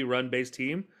they're a heavy run-based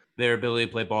team, their ability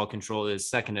to play ball control is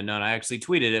second to none. I actually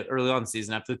tweeted it early on the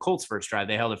season after the Colts first drive.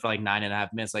 They held it for like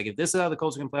 9.5 minutes. Like, if this is how the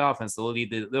Colts can play offense, they'll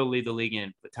lead the league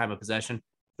in time of possession.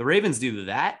 The Ravens do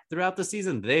that throughout the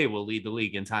season, they will lead the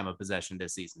league in time of possession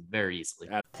this season very easily.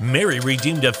 Mary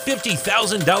redeemed a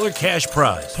 $50,000 cash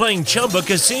prize playing Chumba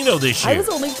Casino this year. I was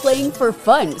only playing for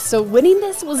fun, so winning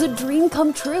this was a dream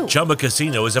come true. Chumba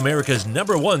Casino is America's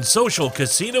 #1 social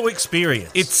casino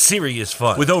experience. It's serious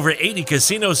fun. With over 80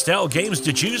 casino-style games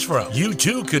to choose from, you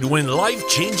too could win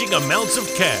life-changing amounts of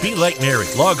cash. Be like Mary.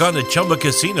 Log on to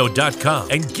ChumbaCasino.com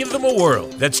and give them a whirl.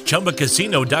 That's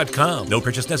ChumbaCasino.com. No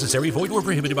purchase necessary. Void or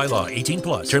prohibited by law. 18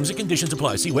 plus. Terms and conditions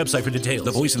apply. See website for details.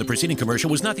 The voice in the preceding commercial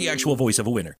was not the actual voice of a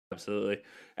winner. Absolutely.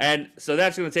 And so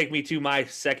that's going to take me to my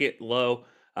second low.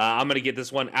 I'm going to get this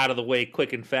one out of the way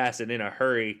quick and fast and in a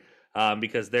hurry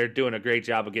because they're doing a great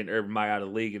job of getting Urban Meyer out of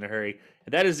the league in a hurry.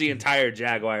 And that is the entire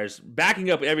Jaguars. Backing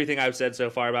up everything I've said so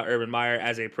far about Urban Meyer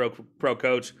as a pro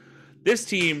coach, this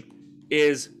team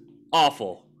is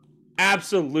awful.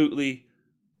 Absolutely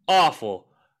awful.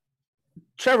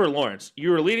 Trevor Lawrence, you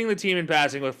were leading the team in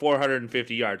passing with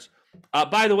 450 yards.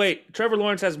 By the way, Trevor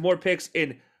Lawrence has more picks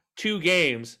in 2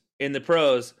 games in the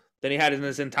pros than he had in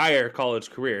his entire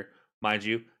college career, mind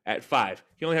you, at 5.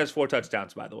 He only has 4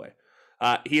 touchdowns, by the way.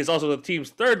 He is also the team's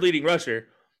 3rd leading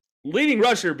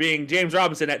rusher being James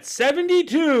Robinson at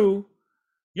 72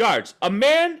 yards. A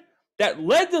man that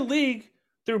led the league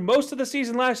through most of the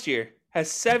season last year has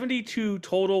 72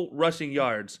 total rushing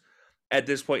yards at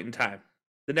this point in time.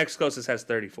 The next closest has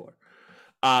 34.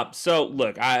 So,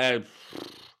 look,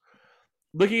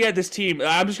 looking at this team,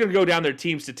 I'm just going to go down their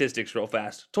team statistics real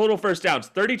fast. Total first downs,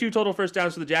 32 total first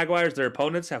downs for the Jaguars. Their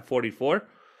opponents have 44.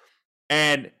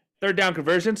 And third down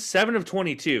conversions, 7 of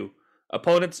 22.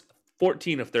 Opponents,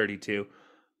 14 of 32.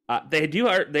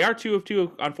 They are 2 of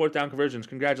 2 on fourth down conversions.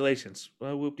 Congratulations.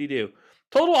 Well, whoop-de-doo.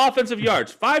 Total offensive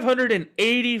yards,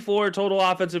 584 total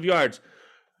offensive yards.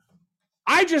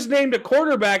 I just named a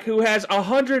quarterback who has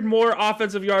 100 more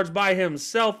offensive yards by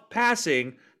himself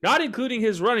passing, not including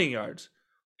his running yards,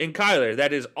 in Kyler.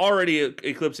 That is already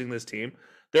eclipsing this team.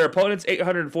 Their opponents,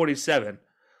 847.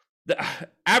 The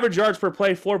average yards per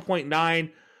play,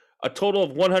 4.9. A total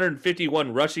of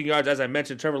 151 rushing yards. As I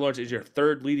mentioned, Trevor Lawrence is your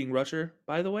 3rd leading rusher,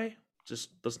 by the way. Just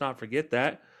let's not forget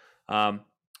that.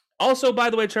 Also, by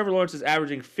the way, Trevor Lawrence is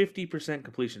averaging 50%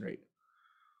 completion rate.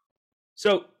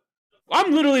 So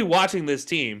I'm literally watching this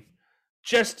team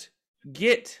just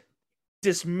get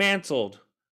dismantled.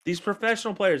 These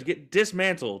professional players get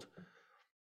dismantled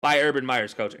by Urban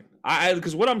Meyer's coaching.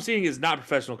 Because what I'm seeing is not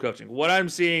professional coaching. What I'm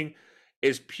seeing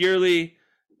is purely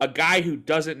a guy who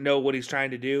doesn't know what he's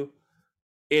trying to do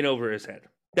in over his head.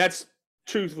 That's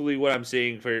truthfully what I'm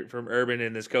seeing from Urban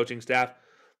and this coaching staff.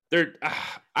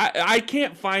 I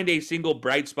can't find a single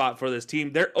bright spot for this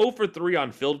team. They're 0 for 3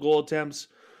 on field goal attempts,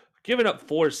 giving up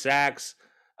 4 sacks.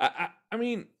 I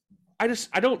mean, I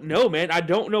don't know, man. I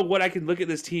don't know what I can look at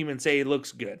this team and say it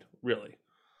looks good, really.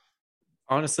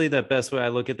 Honestly, the best way I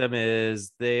look at them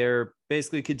is they're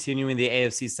basically continuing the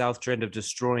AFC South trend of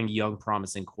destroying young,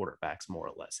 promising quarterbacks, more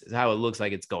or less, is how it looks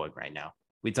like it's going right now.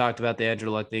 We talked about the Andrew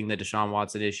Luck thing, the Deshaun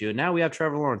Watson issue, and now we have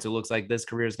Trevor Lawrence. It looks like this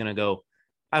career is going to go.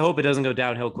 I hope it doesn't go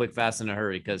downhill quick, fast, in a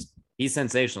hurry, because he's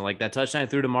sensational. Like that touchdown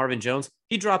threw to Marvin Jones,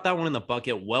 he dropped that one in the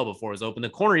bucket well before it was open. The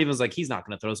corner even was like, he's not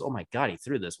going to throw this. Oh my God, he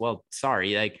threw this. Well,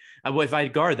 sorry. Like if I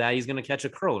guard that, he's going to catch a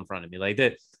curl in front of me. Like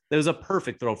that. That was a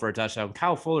perfect throw for a touchdown.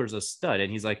 Kyle Fuller's a stud, and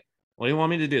he's like, what do you want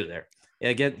me to do there? Yeah,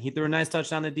 again, he threw a nice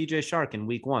touchdown to DJ Shark in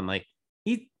week 1. Like,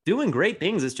 he's doing great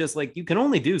things. It's just like you can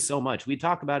only do so much. We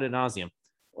talk about it ad nauseum.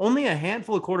 Only a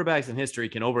handful of quarterbacks in history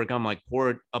can overcome like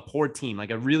a poor team,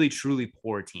 like a really, truly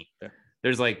poor team. Yeah.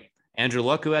 There's like Andrew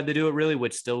Luck, who had to do it really,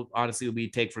 which still honestly we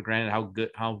take for granted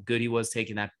how good he was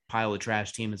taking that pile of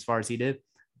trash team as far as he did.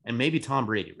 And maybe Tom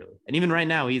Brady, really. And even right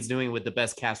now, he's doing it with the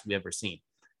best cast we've ever seen.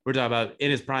 We're talking about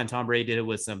in his prime, Tom Brady did it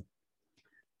with some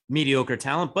mediocre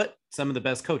talent, but some of the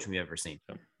best coaching we've ever seen.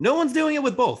 No one's doing it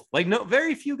with both. Like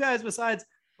very few guys besides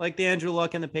like the Andrew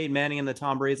Luck and the Peyton Manning and the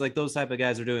Tom Brady's, like those type of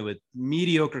guys are doing it with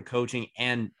mediocre coaching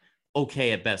and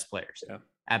okay at best players. Yeah.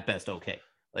 At best, okay.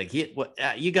 Like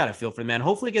you got to feel for the man.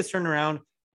 Hopefully it gets turned around.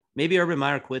 Maybe Urban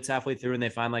Meyer quits halfway through and they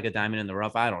find like a diamond in the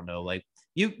rough. I don't know. Like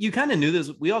you kind of knew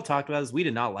this. We all talked about this. We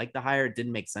did not like the hire. It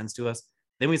didn't make sense to us.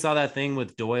 Then we saw that thing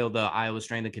with Doyle, the Iowa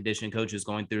strength and conditioning coach, who's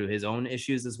going through his own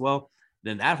issues as well.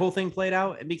 Then that whole thing played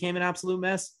out and became an absolute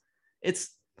mess. I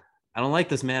don't like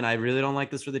this, man. I really don't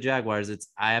like this for the Jaguars.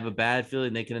 I have a bad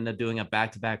feeling they can end up doing a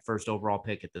back-to-back first overall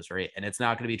pick at this rate. And it's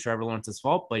not going to be Trevor Lawrence's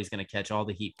fault, but he's going to catch all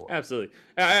the heat for it. Absolutely.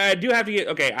 I do have to get,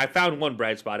 okay, I found one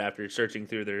bright spot after searching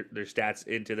through their stats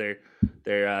into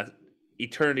their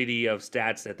eternity of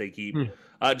stats that they keep.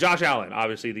 Josh Allen,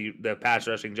 obviously the pass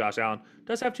rushing Josh Allen,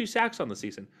 does have 2 sacks on the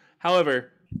season.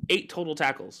 However, 8 total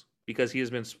tackles because he has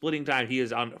been splitting time. He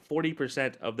is on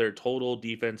 40% of their total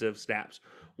defensive snaps.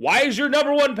 Why is your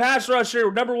number 1 pass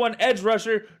rusher, number 1 edge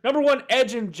rusher, number 1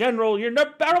 edge in general,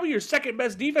 probably your second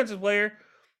best defensive player,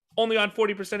 only on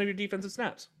 40% of your defensive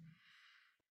snaps?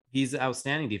 He's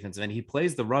outstanding defensive end. He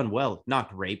plays the run well, not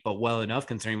great, but well enough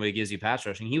considering what he gives you pass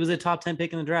rushing. He was a top 10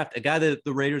 pick in the draft, a guy that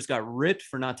the Raiders got ripped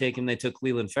for not taking. They took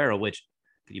Cleveland Farrell, which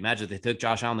could you imagine if they took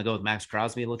Josh Allen to go with Max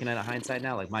Crosby? Looking at it hindsight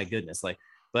now, like my goodness, like.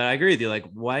 But I agree with you. Like,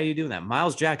 why are you doing that?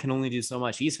 Miles Jack can only do so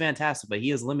much. He's fantastic, but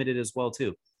he is limited as well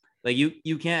too. Like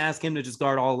you can't ask him to just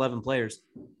guard all 11 players.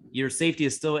 Your safety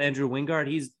is still Andrew Wingard.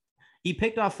 He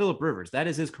picked off Phillip Rivers. That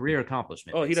is his career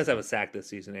accomplishment. Oh, he does have a sack this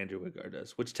season, Andrew Wingard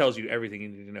does, which tells you everything you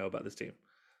need to know about this team.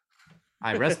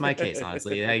 I rest my case,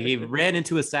 honestly. He ran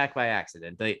into a sack by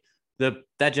accident.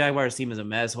 That Jaguars team is a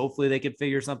mess. Hopefully they could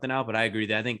figure something out, but I agree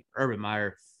that I think Urban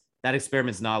Meyer, that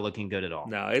experiment's not looking good at all.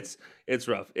 No, it's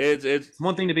rough. It's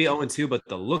one thing to be 0-2, but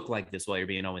to look like this while you're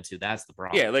being 0-2, that's the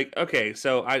problem. Yeah, like, okay,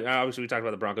 so I obviously we talked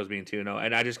about the Broncos being 2-0,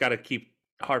 and I just got to keep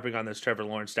harping on this Trevor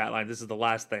Lawrence stat line. This is the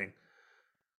last thing.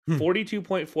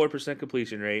 42.4%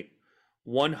 completion rate,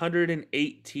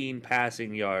 118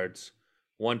 passing yards,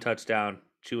 1 touchdown,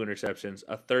 2 interceptions,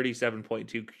 a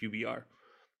 37.2 QBR.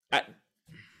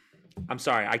 I'm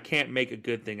sorry, I can't make a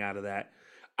good thing out of that.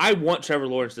 I want Trevor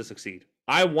Lawrence to succeed.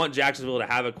 I want Jacksonville to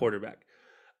have a quarterback.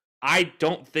 I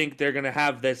don't think they're going to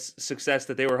have this success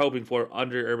that they were hoping for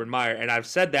under Urban Meyer, and I've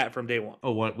said that from day one.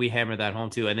 Oh, what we hammered that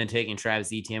home too, and then taking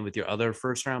Travis Etienne with your other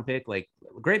first-round pick, like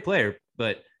great player,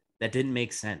 but that didn't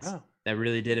make sense. Oh. That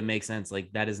really didn't make sense.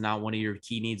 Like that is not one of your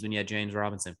key needs when you had James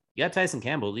Robinson. You got Tyson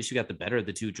Campbell. At least you got the better of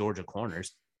the 2 Georgia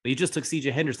corners. But you just took C.J.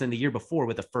 Henderson the year before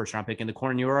with a first-round pick in the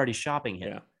corner, and you were already shopping him.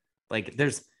 Yeah. Like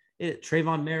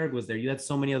Trayvon Merrick was there. You had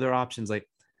so many other options. Like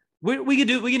we're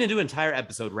gonna do an entire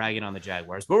episode ragging on the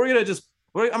Jaguars, but I'm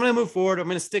gonna move forward. I'm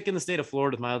gonna stick in the state of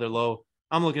Florida with my other low.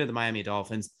 I'm looking at the Miami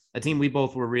Dolphins, a team we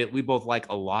both like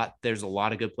a lot. There's a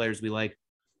lot of good players we like.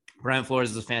 Brian Flores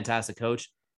is a fantastic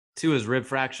coach. 2, his rib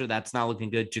fracture, that's not looking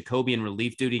good. Jacoby in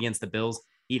relief duty against the Bills,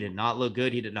 he did not look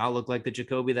good. He did not look like the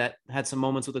Jacoby that had some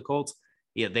moments with the Colts.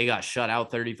 Yeah, they got shut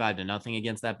out 35-0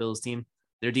 against that Bills team.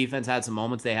 Their defense had some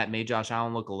moments. They had made Josh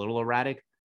Allen look a little erratic,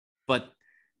 but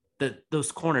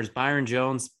those corners, Byron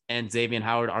Jones and Xavier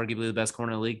Howard, arguably the best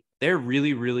corner in the league, they're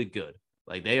really, really good.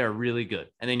 Like they are really good.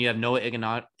 And then you have Noah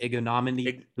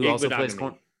Ignominy, who also plays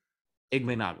corner.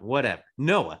 Ignominy, whatever.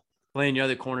 Noah playing your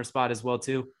other corner spot as well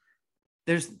too.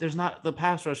 There's not, the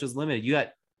pass rush is limited. You got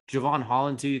Javon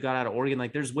Holland too. You got out of Oregon.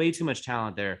 Like there's way too much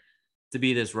talent there to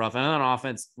be this rough. And on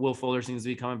offense, Will Fuller seems to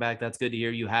be coming back. That's good to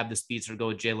hear. You have the speedster go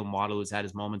with Jalen Waddle, who's had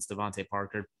his moments, Devontae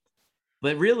Parker.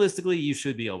 But realistically, you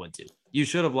should be 0-2. You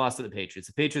should have lost to the Patriots.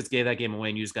 The Patriots gave that game away,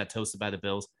 and you just got toasted by the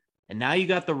Bills. And now you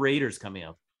got the Raiders coming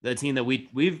up, the team that we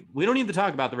don't need to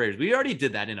talk about the Raiders. We already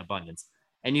did that in abundance.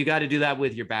 And you got to do that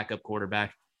with your backup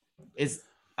quarterback.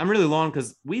 I'm really long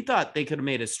because we thought they could have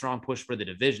made a strong push for the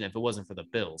division if it wasn't for the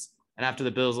Bills. And after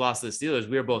the Bills lost to the Steelers,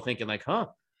 we were both thinking like,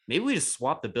 maybe we just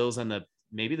swap the Bills and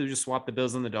maybe they just swap the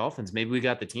Bills and the Dolphins. Maybe we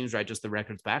got the teams right, just the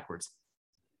records backwards.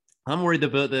 I'm worried the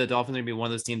Dolphins are going to be one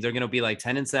of those teams. They're going to be like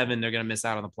 10-7. They're going to miss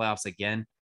out on the playoffs again,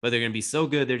 but they're going to be so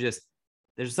good.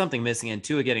 There's something missing, and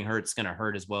Tua getting hurt is going to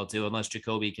hurt as well too, unless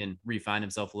Jacoby can refine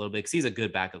himself a little bit because he's a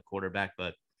good backup quarterback.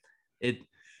 But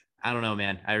I don't know,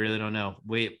 man. I really don't know.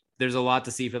 There's a lot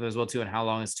to see for them as well too, and how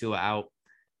long is Tua out?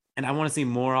 And I want to see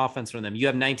more offense from them. You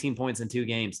have 19 points in 2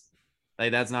 games.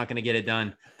 Like, that's not going to get it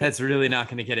done. That's really not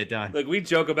going to get it done. Look, we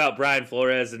joke about Brian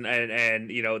Flores and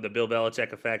the Bill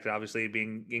Belichick effect, obviously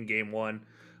being in game 1,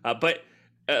 but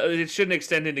it shouldn't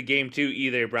extend into game 2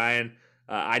 either, Brian.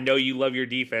 I know you love your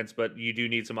defense, but you do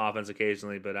need some offense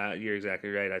occasionally. But you're exactly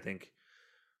right, I think.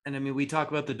 And I mean, we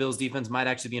talk about the Bills' defense might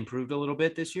actually be improved a little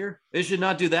bit this year. It should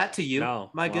not do that to you.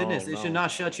 No, My goodness, it should not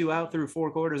shut you out through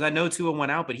 4 quarters. I know Tua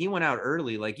went out, but he went out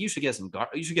early. Like, you should get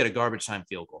a garbage time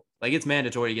field goal. Like, it's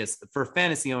mandatory to get, for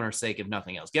fantasy owner's sake, if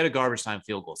nothing else, get a garbage time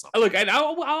field goal. Something. Look, and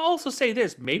I'll also say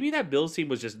this: maybe that Bills team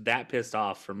was just that pissed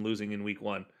off from losing in Week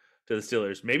 1 to the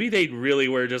Steelers. Maybe they really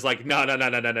were just like, no,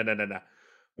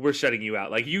 we're shutting you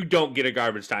out. Like, you don't get a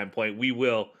garbage time point. We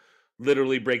will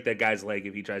literally break that guy's leg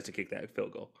if he tries to kick that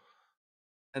field goal.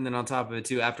 And then on top of it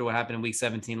too, after what happened in week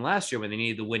 17 last year when they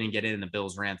needed to win and get in and the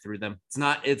Bills ran through them,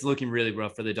 it's looking really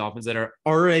rough for the Dolphins that are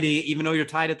already, even though you're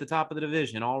tied at the top of the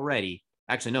division already.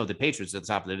 Actually, no, the Patriots are at the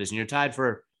top of the division. You're tied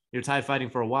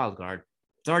fighting for a wild card.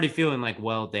 It's already feeling like,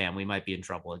 well, damn, we might be in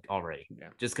trouble already. Yeah.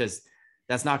 Just because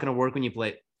that's not going to work when you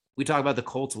play. We talk about the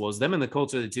Colts woes. Them and the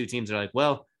Colts are the 2 teams that are like,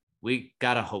 well, we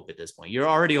got to hope at this point. You're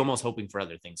already almost hoping for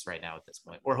other things right now at this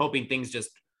point. We're hoping things just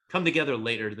come together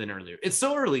later than earlier. It's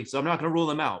so early, so I'm not going to rule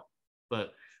them out.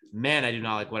 But man, I do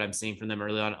not like what I'm seeing from them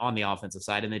early on the offensive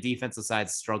side, and the defensive side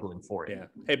struggling for it. Yeah.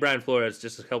 Hey, Brian Flores,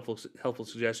 just a helpful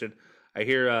suggestion. I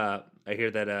hear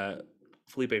that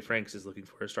Felipe Franks is looking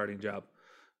for a starting job.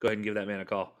 Go ahead and give that man a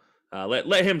call.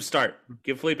 Let him start.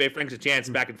 Give Felipe Franks a chance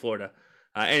back in Florida.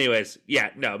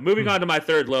 Moving on to my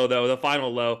third low, though, the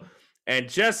final low. And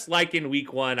just like in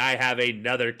week 1, I have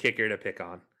another kicker to pick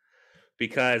on.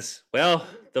 Because, well,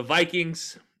 the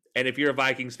Vikings, and if you're a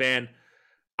Vikings fan,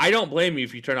 I don't blame you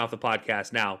if you turn off the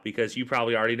podcast now, because you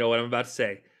probably already know what I'm about to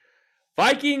say.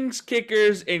 Vikings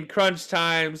kickers in crunch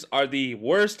times are the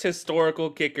worst historical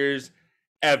kickers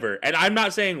ever. And I'm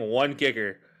not saying one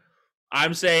kicker.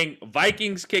 I'm saying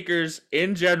Vikings kickers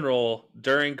in general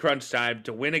during crunch time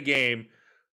to win a game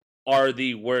are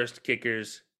the worst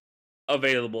kickers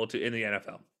available in the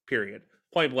NFL, period.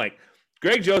 Point blank.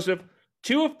 Greg Joseph,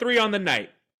 2 of 3 on the night,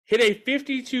 hit a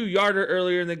 52-yarder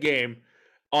earlier in the game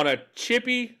on a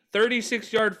chippy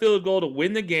 36-yard field goal to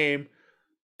win the game,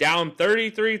 down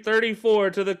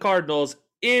 33-34 to the Cardinals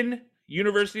in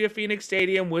University of Phoenix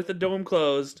Stadium with the dome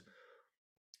closed,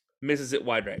 misses it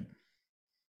wide right.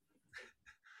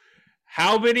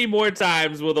 How many more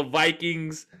times will the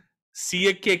Vikings see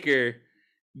a kicker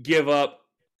give up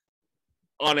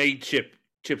on a chip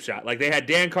shot? Like, they had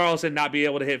Dan Carlson not be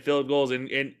able to hit field goals, and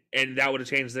that would have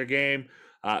changed their game.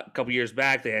 A couple years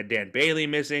back, they had Dan Bailey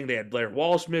missing. They had Blair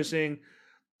Walsh missing.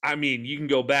 I mean, you can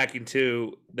go back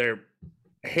into their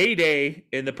heyday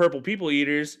in the Purple People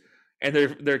Eaters and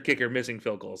their kicker missing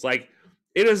field goals. Like,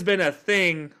 it has been a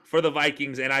thing for the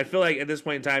Vikings, and I feel like at this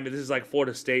point in time, this is like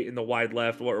Florida State in the wide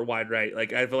left or wide right.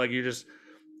 Like, I feel like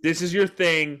this is your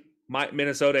thing,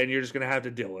 Minnesota, and you're just going to have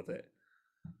to deal with it.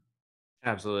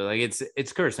 Absolutely. Like,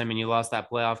 it's cursed. I mean, you lost that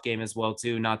playoff game as well,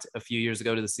 too, not a few years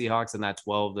ago to the Seahawks in that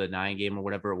 12-9 game or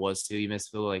whatever it was, too. You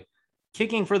missed field. Like,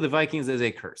 kicking for the Vikings is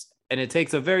a curse. And it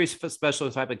takes a very special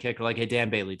type of kicker, like a Dan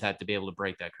Bailey type, to be able to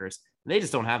break that curse. And they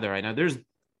just don't have that right now. And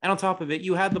on top of it,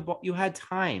 you had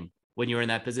time when you were in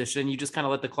that position. You just kind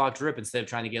of let the clock drip instead of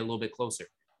trying to get a little bit closer.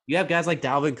 You have guys like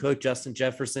Dalvin Cook, Justin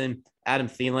Jefferson, Adam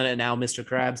Thielen, and now Mr.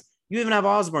 Krabs. You even have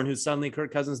Osborne, who's suddenly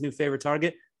Kirk Cousins' new favorite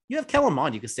target. You have Kellen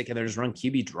Mond. You can stick in there, just run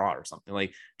QB draw or something.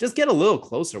 Like, just get a little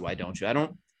closer. Why don't you?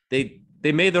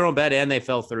 They made their own bet and they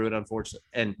fell through it, unfortunately.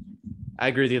 And I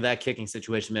agree with you. That kicking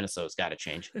situation, Minnesota's got to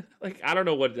change. Like, I don't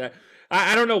know what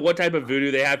type of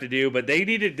voodoo they have to do, but they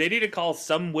need to call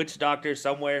some witch doctor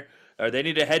somewhere, or they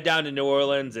need to head down to New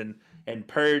Orleans and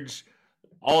purge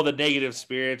all the negative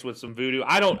spirits with some voodoo.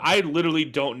 I literally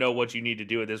don't know what you need to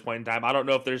do at this point in time. I don't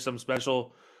know if there's some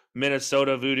special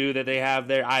Minnesota voodoo that they have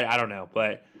there. I don't know,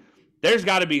 but there's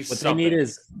got to be something.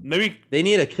 They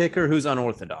need a kicker who's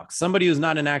unorthodox, somebody who's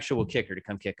not an actual kicker to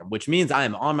come kick them, which means I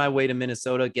am on my way to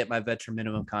Minnesota, get my veteran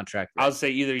minimum contract. I'll say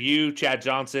either you, Chad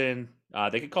Johnson,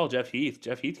 They could call Jeff Heath.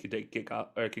 Jeff Heath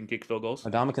can kick field goals.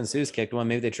 Ndamukong Suh's kicked one.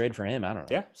 Maybe they trade for him. I don't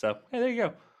know. Yeah. So hey, there you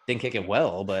go. Didn't kick it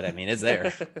well, but I mean, it's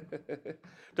there.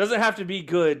 Doesn't have to be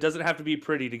good. Doesn't have to be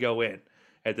pretty to go in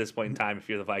at this point in time if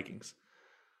you're the Vikings.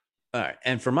 All right.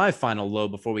 And for my final low,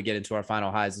 before we get into our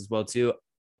final highs as well, too,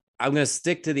 I'm going to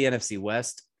stick to the NFC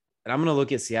West, and I'm going to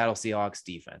look at Seattle Seahawks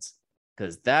defense,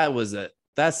 because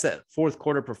that fourth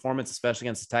quarter performance, especially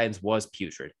against the Titans, was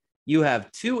putrid. You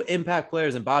have two impact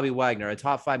players in Bobby Wagner, a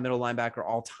top 5 middle linebacker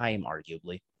all time,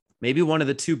 arguably. Maybe one of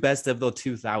the two best of the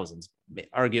 2000s,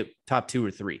 argue top 2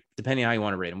 or 3, depending on how you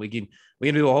want to rate him. We can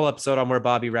do a whole episode on where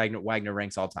Bobby Wagner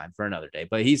ranks all time for another day,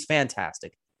 but he's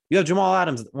fantastic. You have Jamal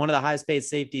Adams, one of the highest paid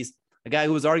safeties, a guy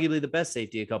who was arguably the best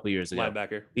safety a couple years ago.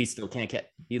 Linebacker. He still can't catch.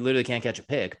 He literally can't catch a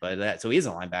pick, so he's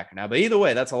a linebacker now. But either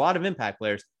way, that's a lot of impact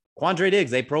players. Quandre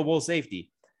Diggs, a Pro Bowl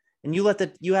safety, and you had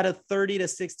a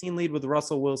 30-16 lead with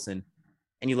Russell Wilson,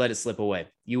 and you let it slip away.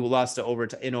 You lost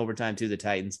in overtime to the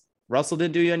Titans. Russell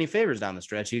didn't do you any favors down the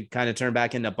stretch. You kind of turned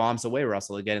back into bombs away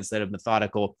Russell again instead of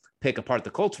methodical pick apart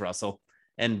the Colts Russell.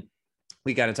 And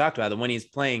we kind of talked about it. When he's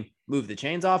playing move the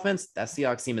chains offense, that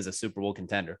Seahawks team is a Super Bowl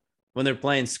contender. When they're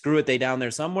playing screw it, they down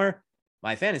there somewhere,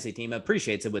 my fantasy team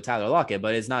appreciates it with Tyler Lockett,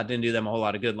 but didn't do them a whole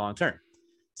lot of good long term.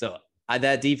 So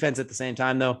that defense at the same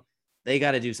time, though, they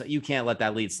got to do something. You can't let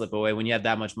that lead slip away when you have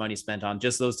that much money spent on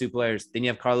just those two players. Then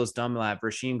you have Carlos Dunlap,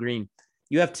 Rasheem Green.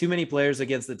 You have too many players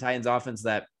against the Titans offense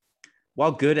that,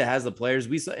 while good, it has the players.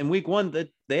 We saw in week 1 that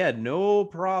they had no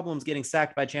problems getting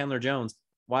sacked by Chandler Jones.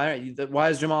 Why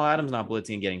is Jamal Adams not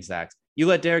blitzing and getting sacks? You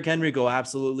let Derrick Henry go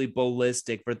absolutely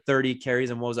ballistic for 30 carries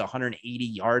and 180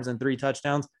 yards and 3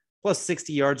 touchdowns, plus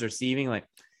 60 yards receiving. Like,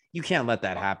 you can't let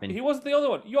that happen. He wasn't the only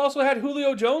one. You also had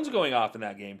Julio Jones going off in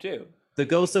that game too. The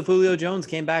ghost of Julio Jones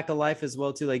came back to life as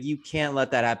well too. Like, you can't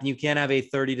let that happen. You can't have a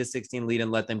 30-16 lead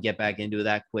and let them get back into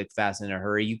that quick, fast, in a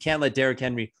hurry. You can't let Derrick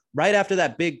Henry, right after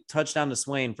that big touchdown to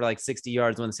Swain for like 60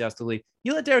 yards when the Seahawks to lead,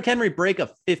 you let Derrick Henry break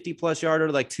a 50-plus yarder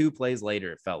like 2 plays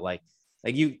later, it felt like.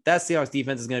 That Seahawks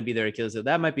defense is going to be their Achilles heel.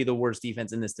 That might be the worst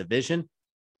defense in this division.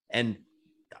 And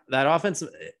that offense,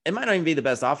 it might not even be the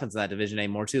best offense in that division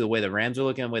anymore, too. The way the Rams are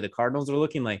looking, the way the Cardinals are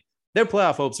looking, like, their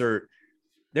playoff hopes they're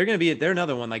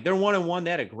another one. Like, they're 1-1. They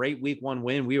had a great week 1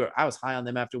 win. I was high on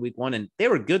them after week 1, and they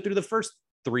were good through the first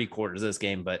 3 quarters of this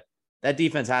game, but that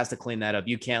defense has to clean that up.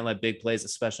 You can't let big plays,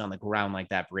 especially on the ground like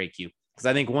that, break you. Because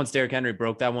I think once Derrick Henry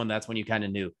broke that one, that's when you kind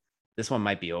of knew this one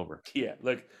might be over. Yeah,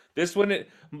 look, this one,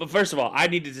 but first of all, I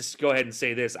need to just go ahead and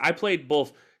say this. I played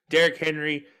both Derrick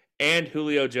Henry and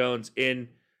Julio Jones in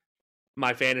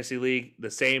my fantasy league.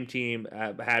 The same team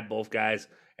had both guys.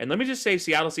 And let me just say,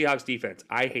 Seattle Seahawks defense,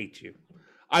 I hate you.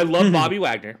 I love Bobby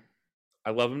Wagner.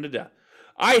 I love him to death.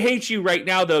 I hate you right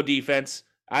now, though, defense.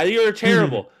 You're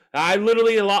terrible. I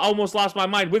literally almost lost my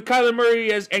mind. With Kyler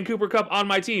Murray and Cooper Kupp on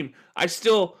my team, I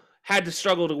still had to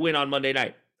struggle to win on Monday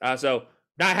night. So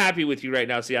not happy with you right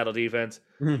now, Seattle defense.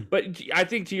 But I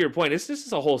think to your point, this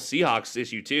is a whole Seahawks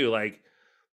issue too. Like,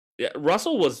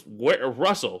 Russell,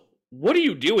 what are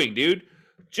you doing, dude?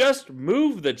 Just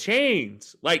move the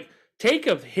chains. Like, take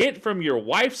a hit from your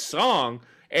wife's song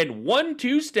and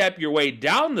 1-2 step your way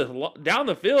down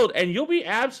the field, and you'll be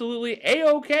absolutely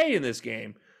A-okay in this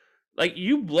game. Like,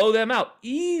 you blow them out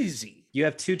easy. You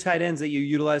have 2 tight ends that you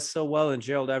utilize so well in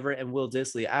Gerald Everett and Will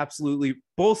Dissly. Absolutely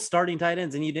both starting tight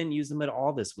ends, and you didn't use them at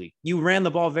all this week. You ran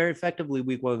the ball very effectively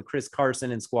week 1 with Chris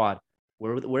Carson and squad.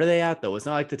 Where are they at, though? It's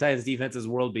not like the Titans defense is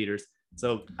world beaters.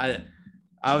 So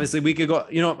obviously we could go,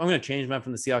 I'm going to change mine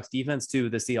from the Seahawks defense to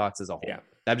the Seahawks as a whole. Yeah.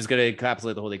 I'm just going to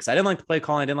encapsulate the whole thing because I didn't like the play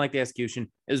calling. I didn't like the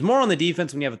execution. It was more on the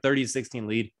defense when you have a 30-16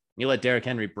 lead. You let Derrick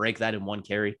Henry break that in 1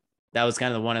 carry. That was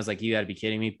kind of the one I was like, you got to be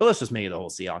kidding me. But let's just make it the whole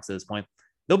Seahawks at this point.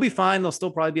 They'll be fine. They'll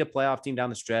still probably be a playoff team down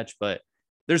the stretch, but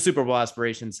their Super Bowl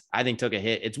aspirations, I think, took a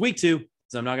hit. It's week 2,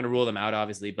 so I'm not going to rule them out,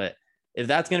 obviously. But if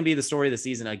that's going to be the story of the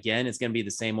season again, it's going to be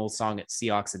the same old song at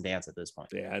Seahawks and dance at this point.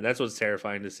 Yeah, that's what's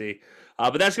terrifying to see.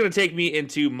 But that's going to take me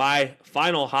into my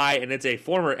final high, and it's a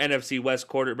former NFC West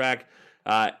quarterback,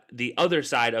 the other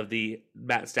side of the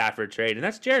Matt Stafford trade, and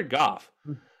that's Jared Goff.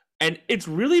 And it's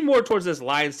really more towards this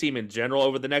Lions team in general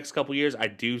over the next couple years. I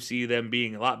do see them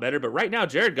being a lot better, but right now,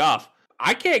 Jared Goff,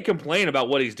 I can't complain about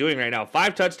what he's doing right now.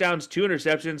 5 touchdowns, 2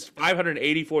 interceptions,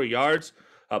 584 yards.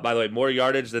 By the way, more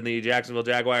yardage than the Jacksonville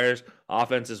Jaguars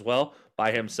offense as well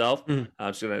by himself. I'm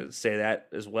just going to say that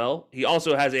as well. He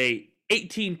also has a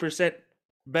 18%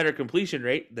 better completion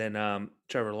rate than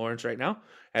Trevor Lawrence right now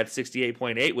at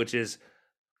 68.8, which is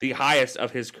the highest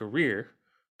of his career,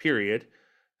 period.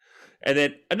 And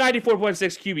then a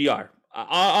 94.6 QBR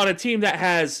on a team that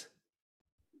has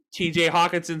TJ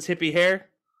Hawkinson's hippie hair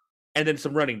and then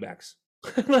some running backs.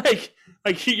 like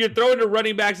you're throwing to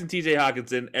running backs and TJ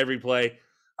Hawkinson every play.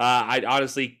 I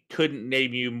honestly couldn't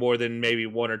name you more than maybe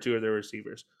one or two of their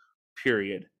receivers,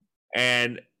 period.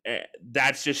 And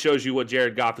that just shows you what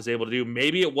Jared Goff is able to do.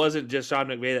 Maybe it wasn't just Sean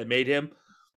McVay that made him.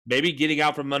 Maybe getting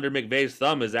out from under McVay's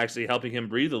thumb is actually helping him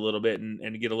breathe a little bit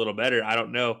and get a little better. I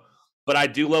don't know. But I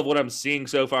do love what I'm seeing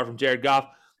so far from Jared Goff.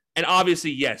 And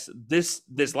obviously, yes, this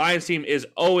Lions team is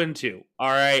 0-2. All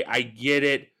right, I get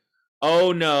it.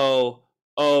 Oh no,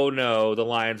 the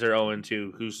Lions are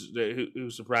 0-2.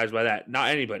 Who's surprised by that? Not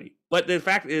anybody. But the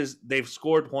fact is, they've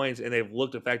scored points and they've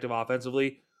looked effective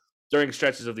offensively during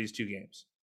stretches of these two games.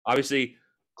 Obviously,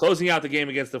 closing out the game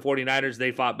against the 49ers,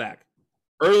 they fought back.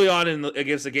 Early on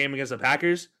against the game against the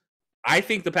Packers, I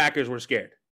think the Packers were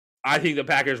scared. I think the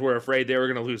Packers were afraid they were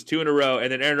going to lose 2 in a row.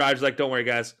 And then Aaron Rodgers like, don't worry,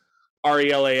 guys.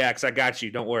 RELAX, I got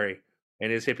you. Don't worry.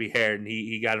 And his hippie hair, and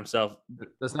he got himself.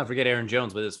 Let's not forget Aaron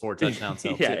Jones with his 4 touchdowns.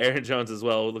 Yeah, Aaron Jones as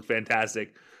well looked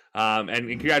fantastic. And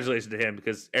congratulations to him,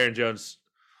 because Aaron Jones,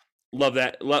 love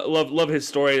that, love his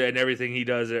story and everything he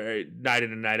does night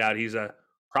in and night out. He's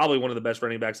probably one of the best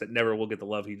running backs that never will get the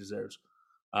love he deserves.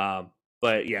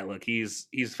 But yeah, look, he's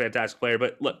a fantastic player.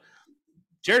 But look,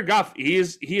 Jared Goff, he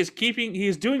is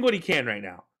doing what he can right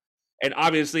now. And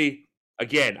obviously,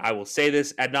 again, I will say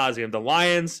this ad nauseum, the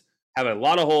Lions have a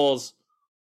lot of holes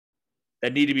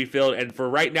that need to be filled. And for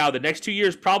right now, the next 2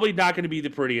 years, probably not going to be the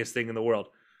prettiest thing in the world.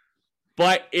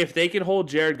 But if they can hold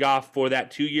Jared Goff for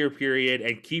that 2-year period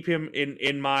and keep him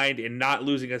in mind and not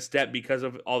losing a step because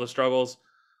of all the struggles,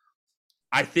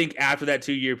 I think after that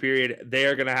 2-year period, they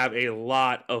are going to have a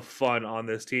lot of fun on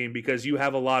this team, because you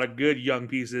have a lot of good young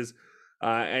pieces,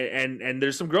 and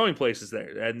there's some growing places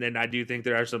there. And then I do think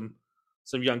there are some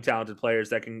young talented players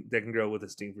that can grow with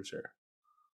this team for sure.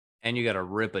 And you got a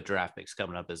rip of draft picks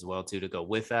coming up as well, too, to go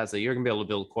with that. So you're going to be able to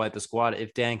build quite the squad.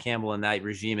 If Dan Campbell and that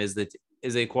regime is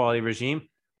a quality regime,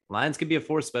 Lions could be a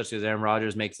force, especially as Aaron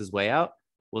Rodgers makes his way out.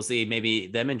 We'll see. Maybe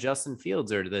them and Justin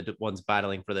Fields are the ones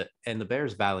battling and the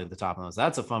Bears battling at the top of those.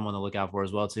 That's a fun one to look out for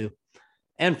as well, too.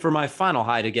 And for my final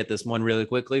high, to get this one really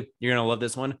quickly, you're going to love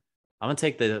this one. I'm going to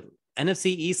take the NFC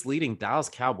East leading Dallas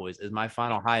Cowboys as my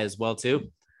final high as well,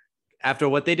 too. After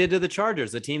what they did to the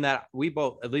Chargers, the team that we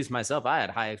both, at least myself, I had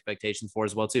high expectations for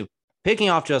as well, too. Picking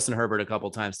off Justin Herbert a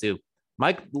couple times, too.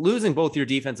 Mike, losing both your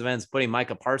defensive ends, putting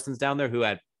Micah Parsons down there, who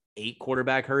had 8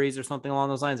 quarterback hurries or something along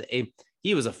those lines.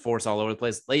 He was a force all over the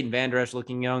place. Leighton Vander Esch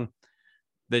looking young.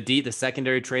 The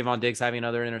secondary, Trayvon Diggs having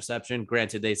another interception.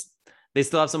 Granted, they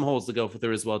still have some holes to go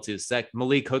through as well, too.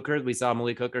 Malik Hooker, we saw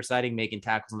Malik Hooker sighting, making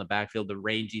tackles in the backfield. The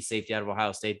rangy safety out of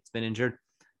Ohio State has been injured.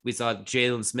 We saw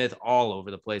Jalen Smith all over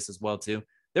the place as well, too.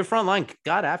 Their front line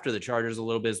got after the Chargers a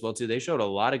little bit as well, too. They showed a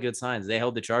lot of good signs. They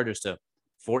held the Chargers to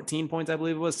 14 points, I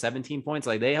believe it was, 17 points.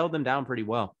 Like, they held them down pretty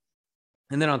well.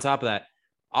 And then on top of that,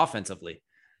 offensively,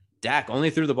 Dak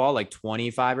only threw the ball like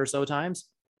 25 or so times.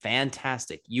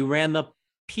 Fantastic. You ran the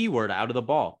P word out of the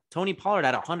ball. Tony Pollard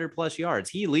had 100+ yards.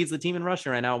 He leads the team in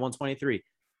rushing right now at 123.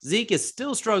 Zeke is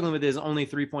still struggling with his only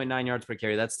 3.9 yards per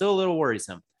carry. That's still a little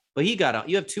worrisome. But you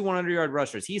have 2 100-yard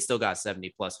rushers. He still got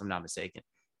 70+, if I'm not mistaken.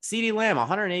 CeeDee Lamb,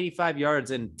 185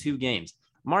 yards in 2 games.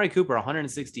 Amari Cooper,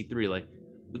 163.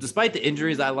 But despite the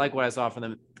injuries, I like what I saw from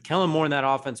them. Kellen Moore in that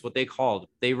offense, what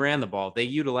they ran the ball. They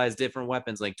utilized different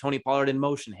weapons like Tony Pollard in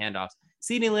motion handoffs.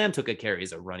 CeeDee Lamb took a carry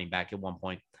as a running back at one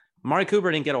point. Amari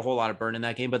Cooper didn't get a whole lot of burn in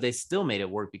that game, but they still made it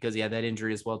work because he had that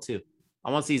injury as well, too.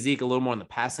 I want to see Zeke a little more in the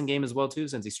passing game as well, too,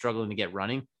 since he's struggling to get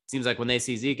running. Seems like when they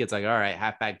see Zeke, it's like, all right,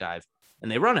 halfback dive.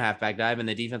 And they run a halfback dive, and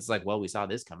the defense is like, well, we saw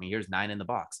this coming. Here's 9 in the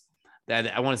box.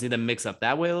 I want to see them mix up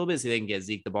that way a little bit so they can get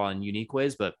Zeke the ball in unique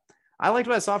ways. But I liked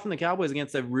what I saw from the Cowboys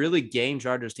against a really game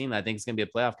Chargers team that I think is going to be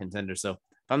a playoff contender. So if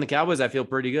I'm the Cowboys, I feel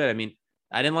pretty good. I mean,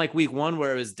 I didn't like week 1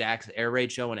 where it was Dak's air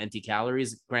raid show and empty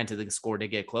calories. Granted, the score did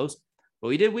get close. But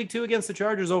we did week 2 against the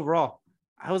Chargers overall.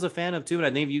 I was a fan of, too, and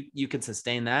I think if you can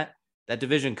sustain that, that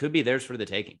division could be theirs for the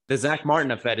taking. The Zach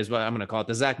Martin effect is what I'm going to call it.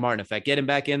 The Zach Martin effect. Get him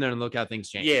back in there and look how things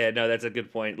change. Yeah, no, that's a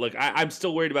good point. Look, I'm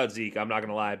still worried about Zeke. I'm not going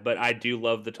to lie. But I do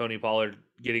love the Tony Pollard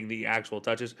getting the actual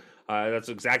touches. That's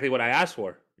exactly what I asked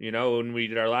for. You know, when we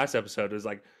did our last episode, it was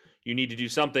like, you need to do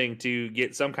something to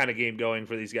get some kind of game going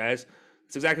for these guys.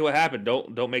 That's exactly what happened.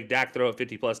 Don't make Dak throw it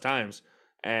 50+ times.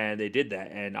 And they did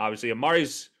that. And obviously,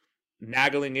 Amari's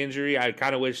nagging injury, I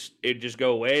kind of wish it'd just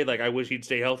go away. Like, I wish he'd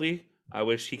stay healthy. I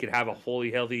wish he could have a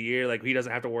fully healthy year. Like, he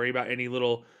doesn't have to worry about any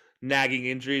little nagging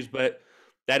injuries, but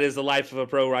that is the life of a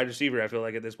pro wide receiver, I feel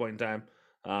like, at this point in time.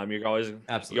 You're always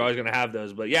going to have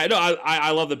those. But yeah, no, I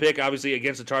love the pick, obviously,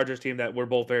 against the Chargers team that we're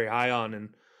both very high on. And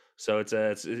so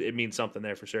it means something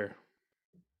there for sure.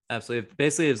 Absolutely.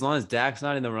 Basically, as long as Dak's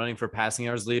not in the running for passing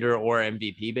yards leader or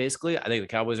MVP, basically, I think the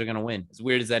Cowboys are going to win. As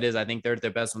weird as that is, I think they're at their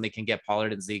best when they can get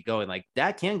Pollard and Zeke going. Like,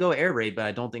 Dak can go air raid, but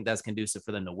I don't think that's conducive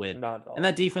for them to win. Not at all. And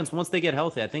that defense, once they get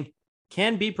healthy, I think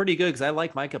can be pretty good because I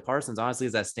like Micah Parsons, honestly,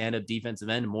 as that stand-up defensive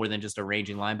end more than just a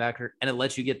ranging linebacker. And it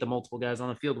lets you get the multiple guys on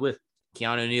the field with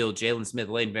Keanu Neal, Jalen Smith,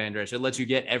 Leighton Van Der Esch. It lets you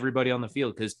get everybody on the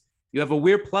field because you have a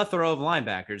weird plethora of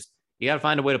linebackers. You got to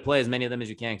find a way to play as many of them as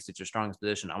you can because it's your strongest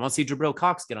position. I want to see Jabril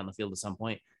Cox get on the field at some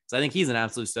point. So I think he's an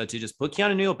absolute stud to just put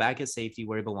Keanu Neal back at safety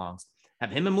where he belongs.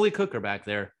 Have him and Malik Hooker back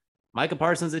there. Micah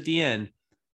Parsons at the end.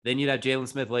 Then you'd have Jalen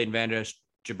Smith, Leighton Van Der Esch,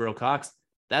 Jabril Cox.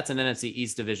 That's an NFC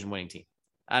East division winning team.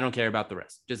 I don't care about the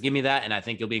rest. Just give me that, and I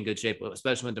think you'll be in good shape,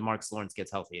 especially when DeMarcus Lawrence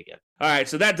gets healthy again. All right,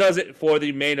 so that does it for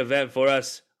the main event for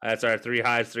us. That's our 3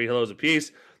 highs, 3 hellos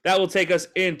apiece. That will take us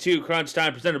into Crunch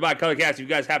Time, presented by Colorcast. If you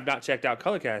guys have not checked out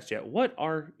Colorcast yet, what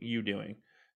are you doing?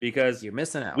 Because you're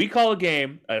missing out. We call a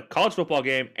game, a college football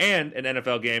game, and an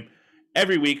NFL game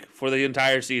every week for the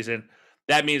entire season.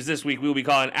 That means this week we will be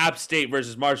calling App State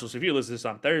versus Marshall. So if you listen to this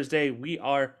on Thursday, we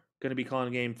are going to be calling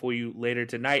a game for you later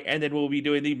tonight. And then we'll be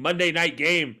doing the Monday night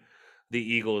game, the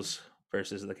Eagles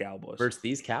versus the Cowboys. Versus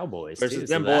these Cowboys. Versus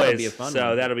them boys. That'll be a fun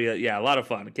one. That'll be a lot of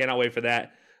fun. Cannot wait for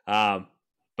that.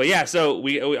 But yeah, so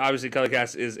we obviously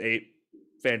Colorcast is a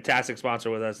fantastic sponsor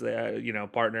with us,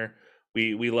 partner.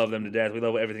 We love them to death. We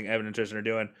love everything Evan and Tristan are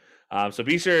doing. So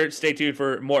be sure to stay tuned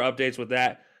for more updates with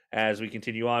that as we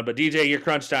continue on. But DJ, your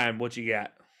Crunch Time, what you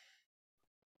got?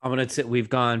 We've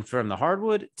gone from the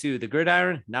hardwood to the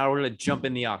gridiron. Now we're going to jump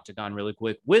in the octagon really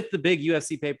quick with the big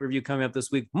UFC pay-per-view coming up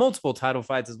this week. Multiple title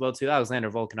fights as well, too.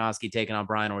 Alexander Volkanovski taking on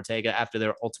Brian Ortega after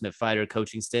their Ultimate Fighter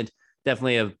coaching stint.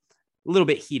 Definitely a little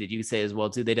bit heated, you could say as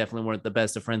well, too. They definitely weren't the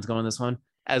best of friends going this one,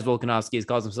 as Volkanovski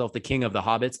calls himself the king of the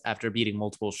hobbits after beating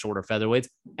multiple shorter featherweights.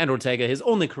 And Ortega, his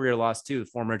only career loss to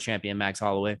former champion Max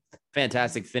Holloway.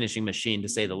 Fantastic finishing machine, to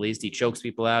say the least. He chokes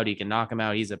people out. He can knock them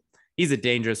out. He's a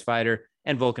dangerous fighter.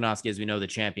 And Volkanovski, as we know, the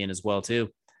champion as well, too.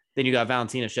 Then you got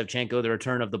Valentina Shevchenko, the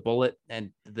return of the bullet.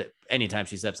 And anytime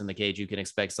she steps in the cage, you can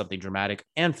expect something dramatic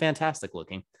and fantastic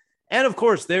looking. And, of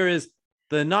course, there is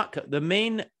the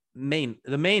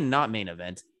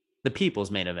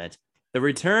people's main event. The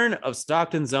return of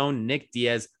Stockton's own Nick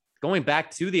Diaz, going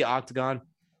back to the octagon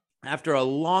after a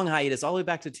long hiatus, all the way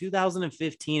back to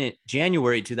 2015,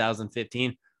 January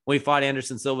 2015, when he fought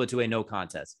Anderson Silva to a no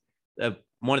contest.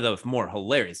 One of the more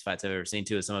hilarious fights I've ever seen,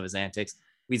 too, is some of his antics.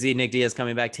 We see Nick Diaz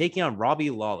coming back, taking on Robbie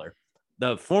Lawler,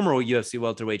 the former UFC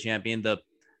welterweight champion,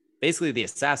 basically the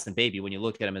assassin baby when you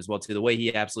look at him as well, too. The way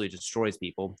he absolutely destroys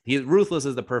people. Ruthless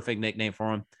is the perfect nickname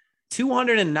for him.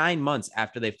 209 months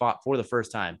after they fought for the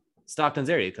first time, Stockton's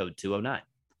area code 209.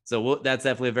 So that's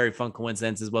definitely a very fun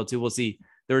coincidence as well, too. We'll see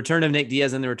the return of Nick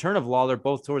Diaz and the return of Lawler,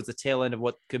 both towards the tail end of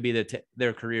what could be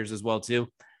their careers as well, too.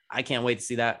 I can't wait to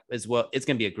see that as well. It's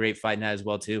going to be a great fight now as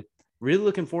well, too. Really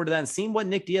looking forward to that and seeing what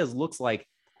Nick Diaz looks like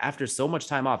after so much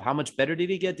time off. How much better did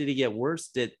he get? Did he get worse?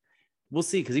 We'll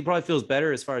see, because he probably feels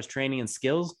better as far as training and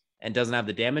skills and doesn't have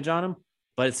the damage on him.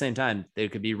 But at the same time, there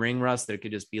could be ring rust. There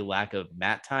could just be a lack of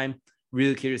mat time.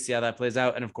 Really curious to see how that plays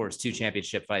out. And, of course, 2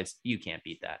 championship fights. You can't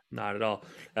beat that. Not at all.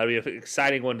 That'll be an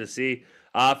exciting one to see.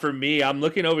 For me, I'm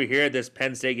looking over here at this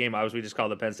Penn State game. Obviously, we just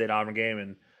called the Penn State-Auburn game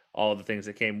and all of the things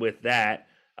that came with that.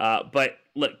 But,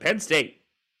 look, Penn State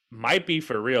might be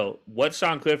for real. What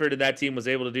Sean Clifford and that team was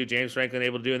able to do, James Franklin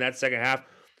able to do in that second half,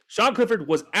 Sean Clifford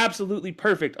was absolutely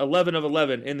perfect, 11 of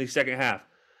 11 in the second half.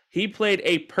 He played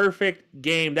a perfect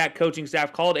game. That coaching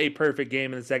staff called a perfect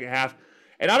game in the second half.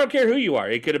 And I don't care who you are.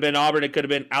 It could have been Auburn. It could have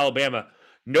been Alabama.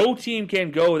 No team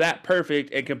can go that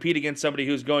perfect and compete against somebody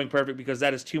who's going perfect, because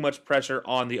that is too much pressure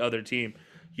on the other team.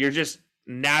 You're just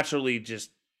naturally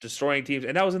just destroying teams.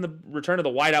 And that was in the return of the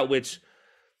whiteout, which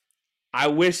I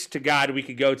wish to God we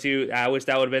could go to. I wish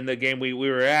that would have been the game we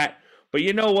were at. But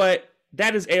you know what?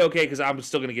 That is A-okay, because I'm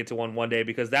still going to get to one day,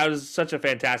 because that was such a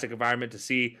fantastic environment to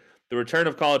see. The return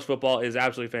of college football is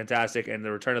absolutely fantastic, and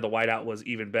the return of the whiteout was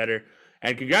even better.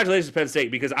 And congratulations to Penn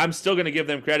State, because I'm still going to give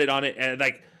them credit on it. And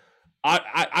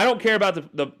I don't care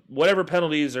about the whatever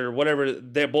penalties or whatever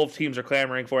both teams are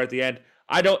clamoring for at the end.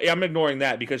 I'm ignoring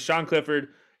that, because Sean Clifford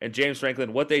and James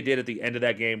Franklin, what they did at the end of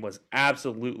that game was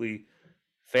absolutely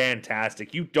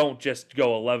fantastic. You don't just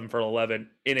go 11 for 11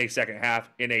 in a second half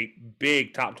in a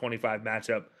big top 25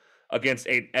 matchup against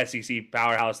a SEC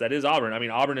powerhouse that is Auburn. I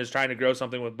mean, Auburn is trying to grow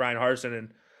something with Brian Harsin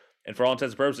and for all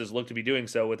intents and purposes look to be doing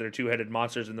so with their 2-headed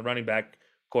monsters in the running back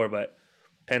core. But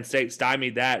Penn State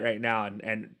stymied that right now,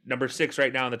 and number 6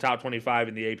 right now in the top 25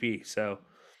 in the AP. So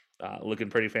looking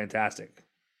pretty fantastic.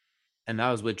 And that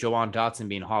was with Jawan Dotson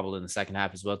being hobbled in the second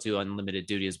half as well, too. Unlimited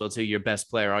duty as well, too. Your best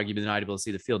player, arguably not able to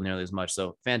see the field nearly as much.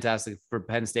 So fantastic for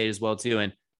Penn State as well, too.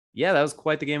 And yeah, that was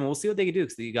quite the game. And we'll see what they can do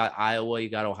because you got Iowa, you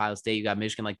got Ohio State, you got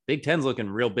Michigan. Like Big Ten's looking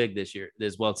real big this year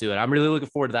as well, too. And I'm really looking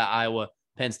forward to that Iowa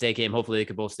Penn State game. Hopefully they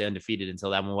could both stay undefeated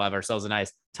until then. We'll have ourselves a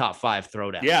nice top 5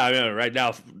 throwdown. Yeah, I mean, right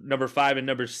now, number 5 and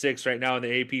number 6 right now in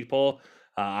the AP poll.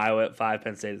 Iowa at 5,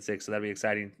 Penn State at 6. So that'd be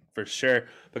exciting for sure.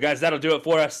 But guys, that'll do it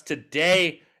for us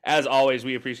today. As always,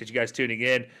 we appreciate you guys tuning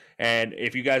in. And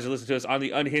if you guys are listening to us on the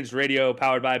Unhinged Radio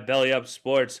powered by Belly Up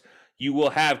Sports, you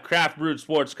will have Craft Brewed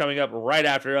Sports coming up right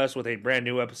after us with a brand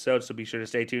new episode. So be sure to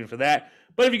stay tuned for that.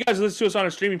 But if you guys listen to us on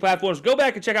our streaming platforms, go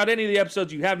back and check out any of the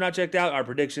episodes you have not checked out. Our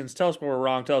predictions. Tell us where we're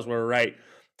wrong. Tell us where we're right.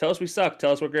 Tell us we suck.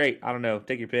 Tell us we're great. I don't know.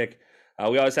 Take your pick.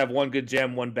 We always have one good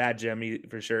gem, one bad gem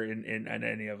for sure in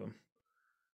any of them.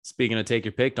 Speaking of take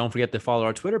your pick, don't forget to follow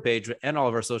our Twitter page and all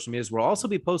of our social medias. We'll also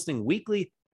be posting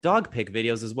weekly dog pick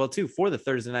videos as well, too, for the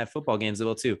Thursday night football games as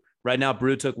well, too. Right now,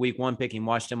 Brew took week 1 picking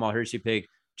Washington while Hershey picked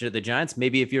the Giants.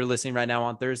 Maybe if you're listening right now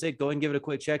on Thursday, go and give it a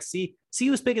quick check. See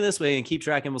who's picking this way and keep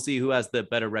tracking. We'll see who has the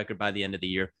better record by the end of the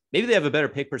year. Maybe they have a better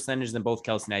pick percentage than both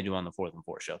Kelsey and I do on the 4th and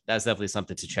 4 show. That's definitely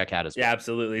something to check out as well. Yeah,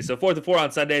 absolutely. So 4th and 4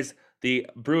 on Sundays, the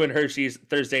Brew and Hershey's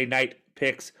Thursday night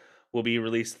picks will be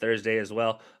released Thursday as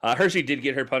well. Hershey did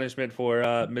get her punishment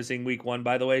for missing week 1,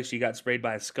 by the way. She got sprayed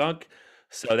by a skunk.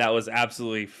 So that was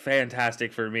absolutely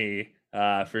fantastic for me,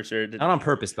 for sure. Not on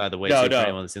purpose, by the way. No.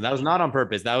 That was not on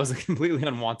purpose. That was a completely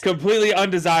unwanted. Completely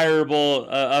undesirable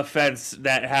offense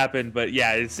that happened. But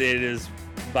yeah, it is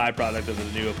byproduct of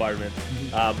the new apartment.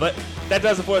 But that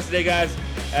does it for us today, guys.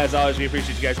 As always, we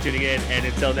appreciate you guys tuning in. And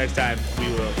until next time, we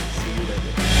will see you later.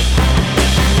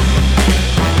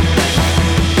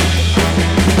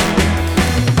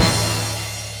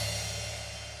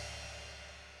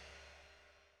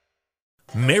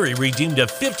 Mary redeemed a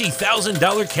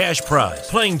 $50,000 cash prize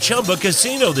playing Chumba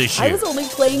Casino this year. I was only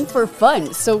playing for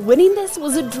fun, so winning this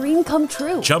was a dream come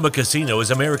true. Chumba Casino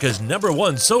is America's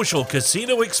 #1 social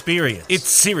casino experience. It's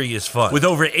serious fun. With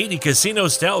over 80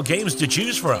 casino-style games to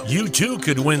choose from, you too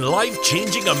could win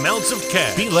life-changing amounts of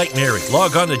cash. Be like Mary.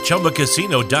 Log on to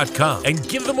ChumbaCasino.com and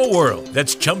give them a whirl.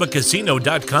 That's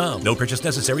ChumbaCasino.com. No purchase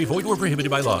necessary. Void where prohibited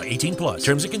by law. 18+.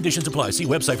 Terms and conditions apply. See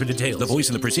website for details. The voice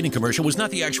in the preceding commercial was not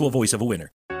the actual voice of a winner.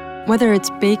 Whether it's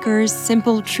Baker's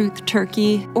Simple Truth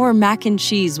Turkey, or mac and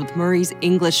cheese with Murray's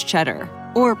English Cheddar,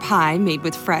 or pie made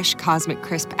with fresh Cosmic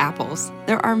Crisp apples,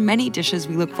 there are many dishes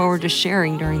we look forward to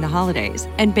sharing during the holidays.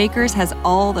 And Baker's has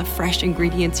all the fresh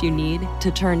ingredients you need to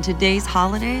turn today's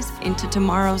holidays into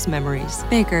tomorrow's memories.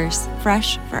 Baker's,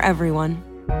 fresh for everyone.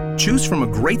 Choose from a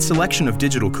great selection of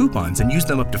digital coupons and use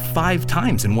them up to 5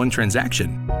 times in one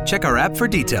transaction. Check our app for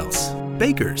details.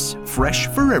 Baker's, fresh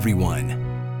for everyone.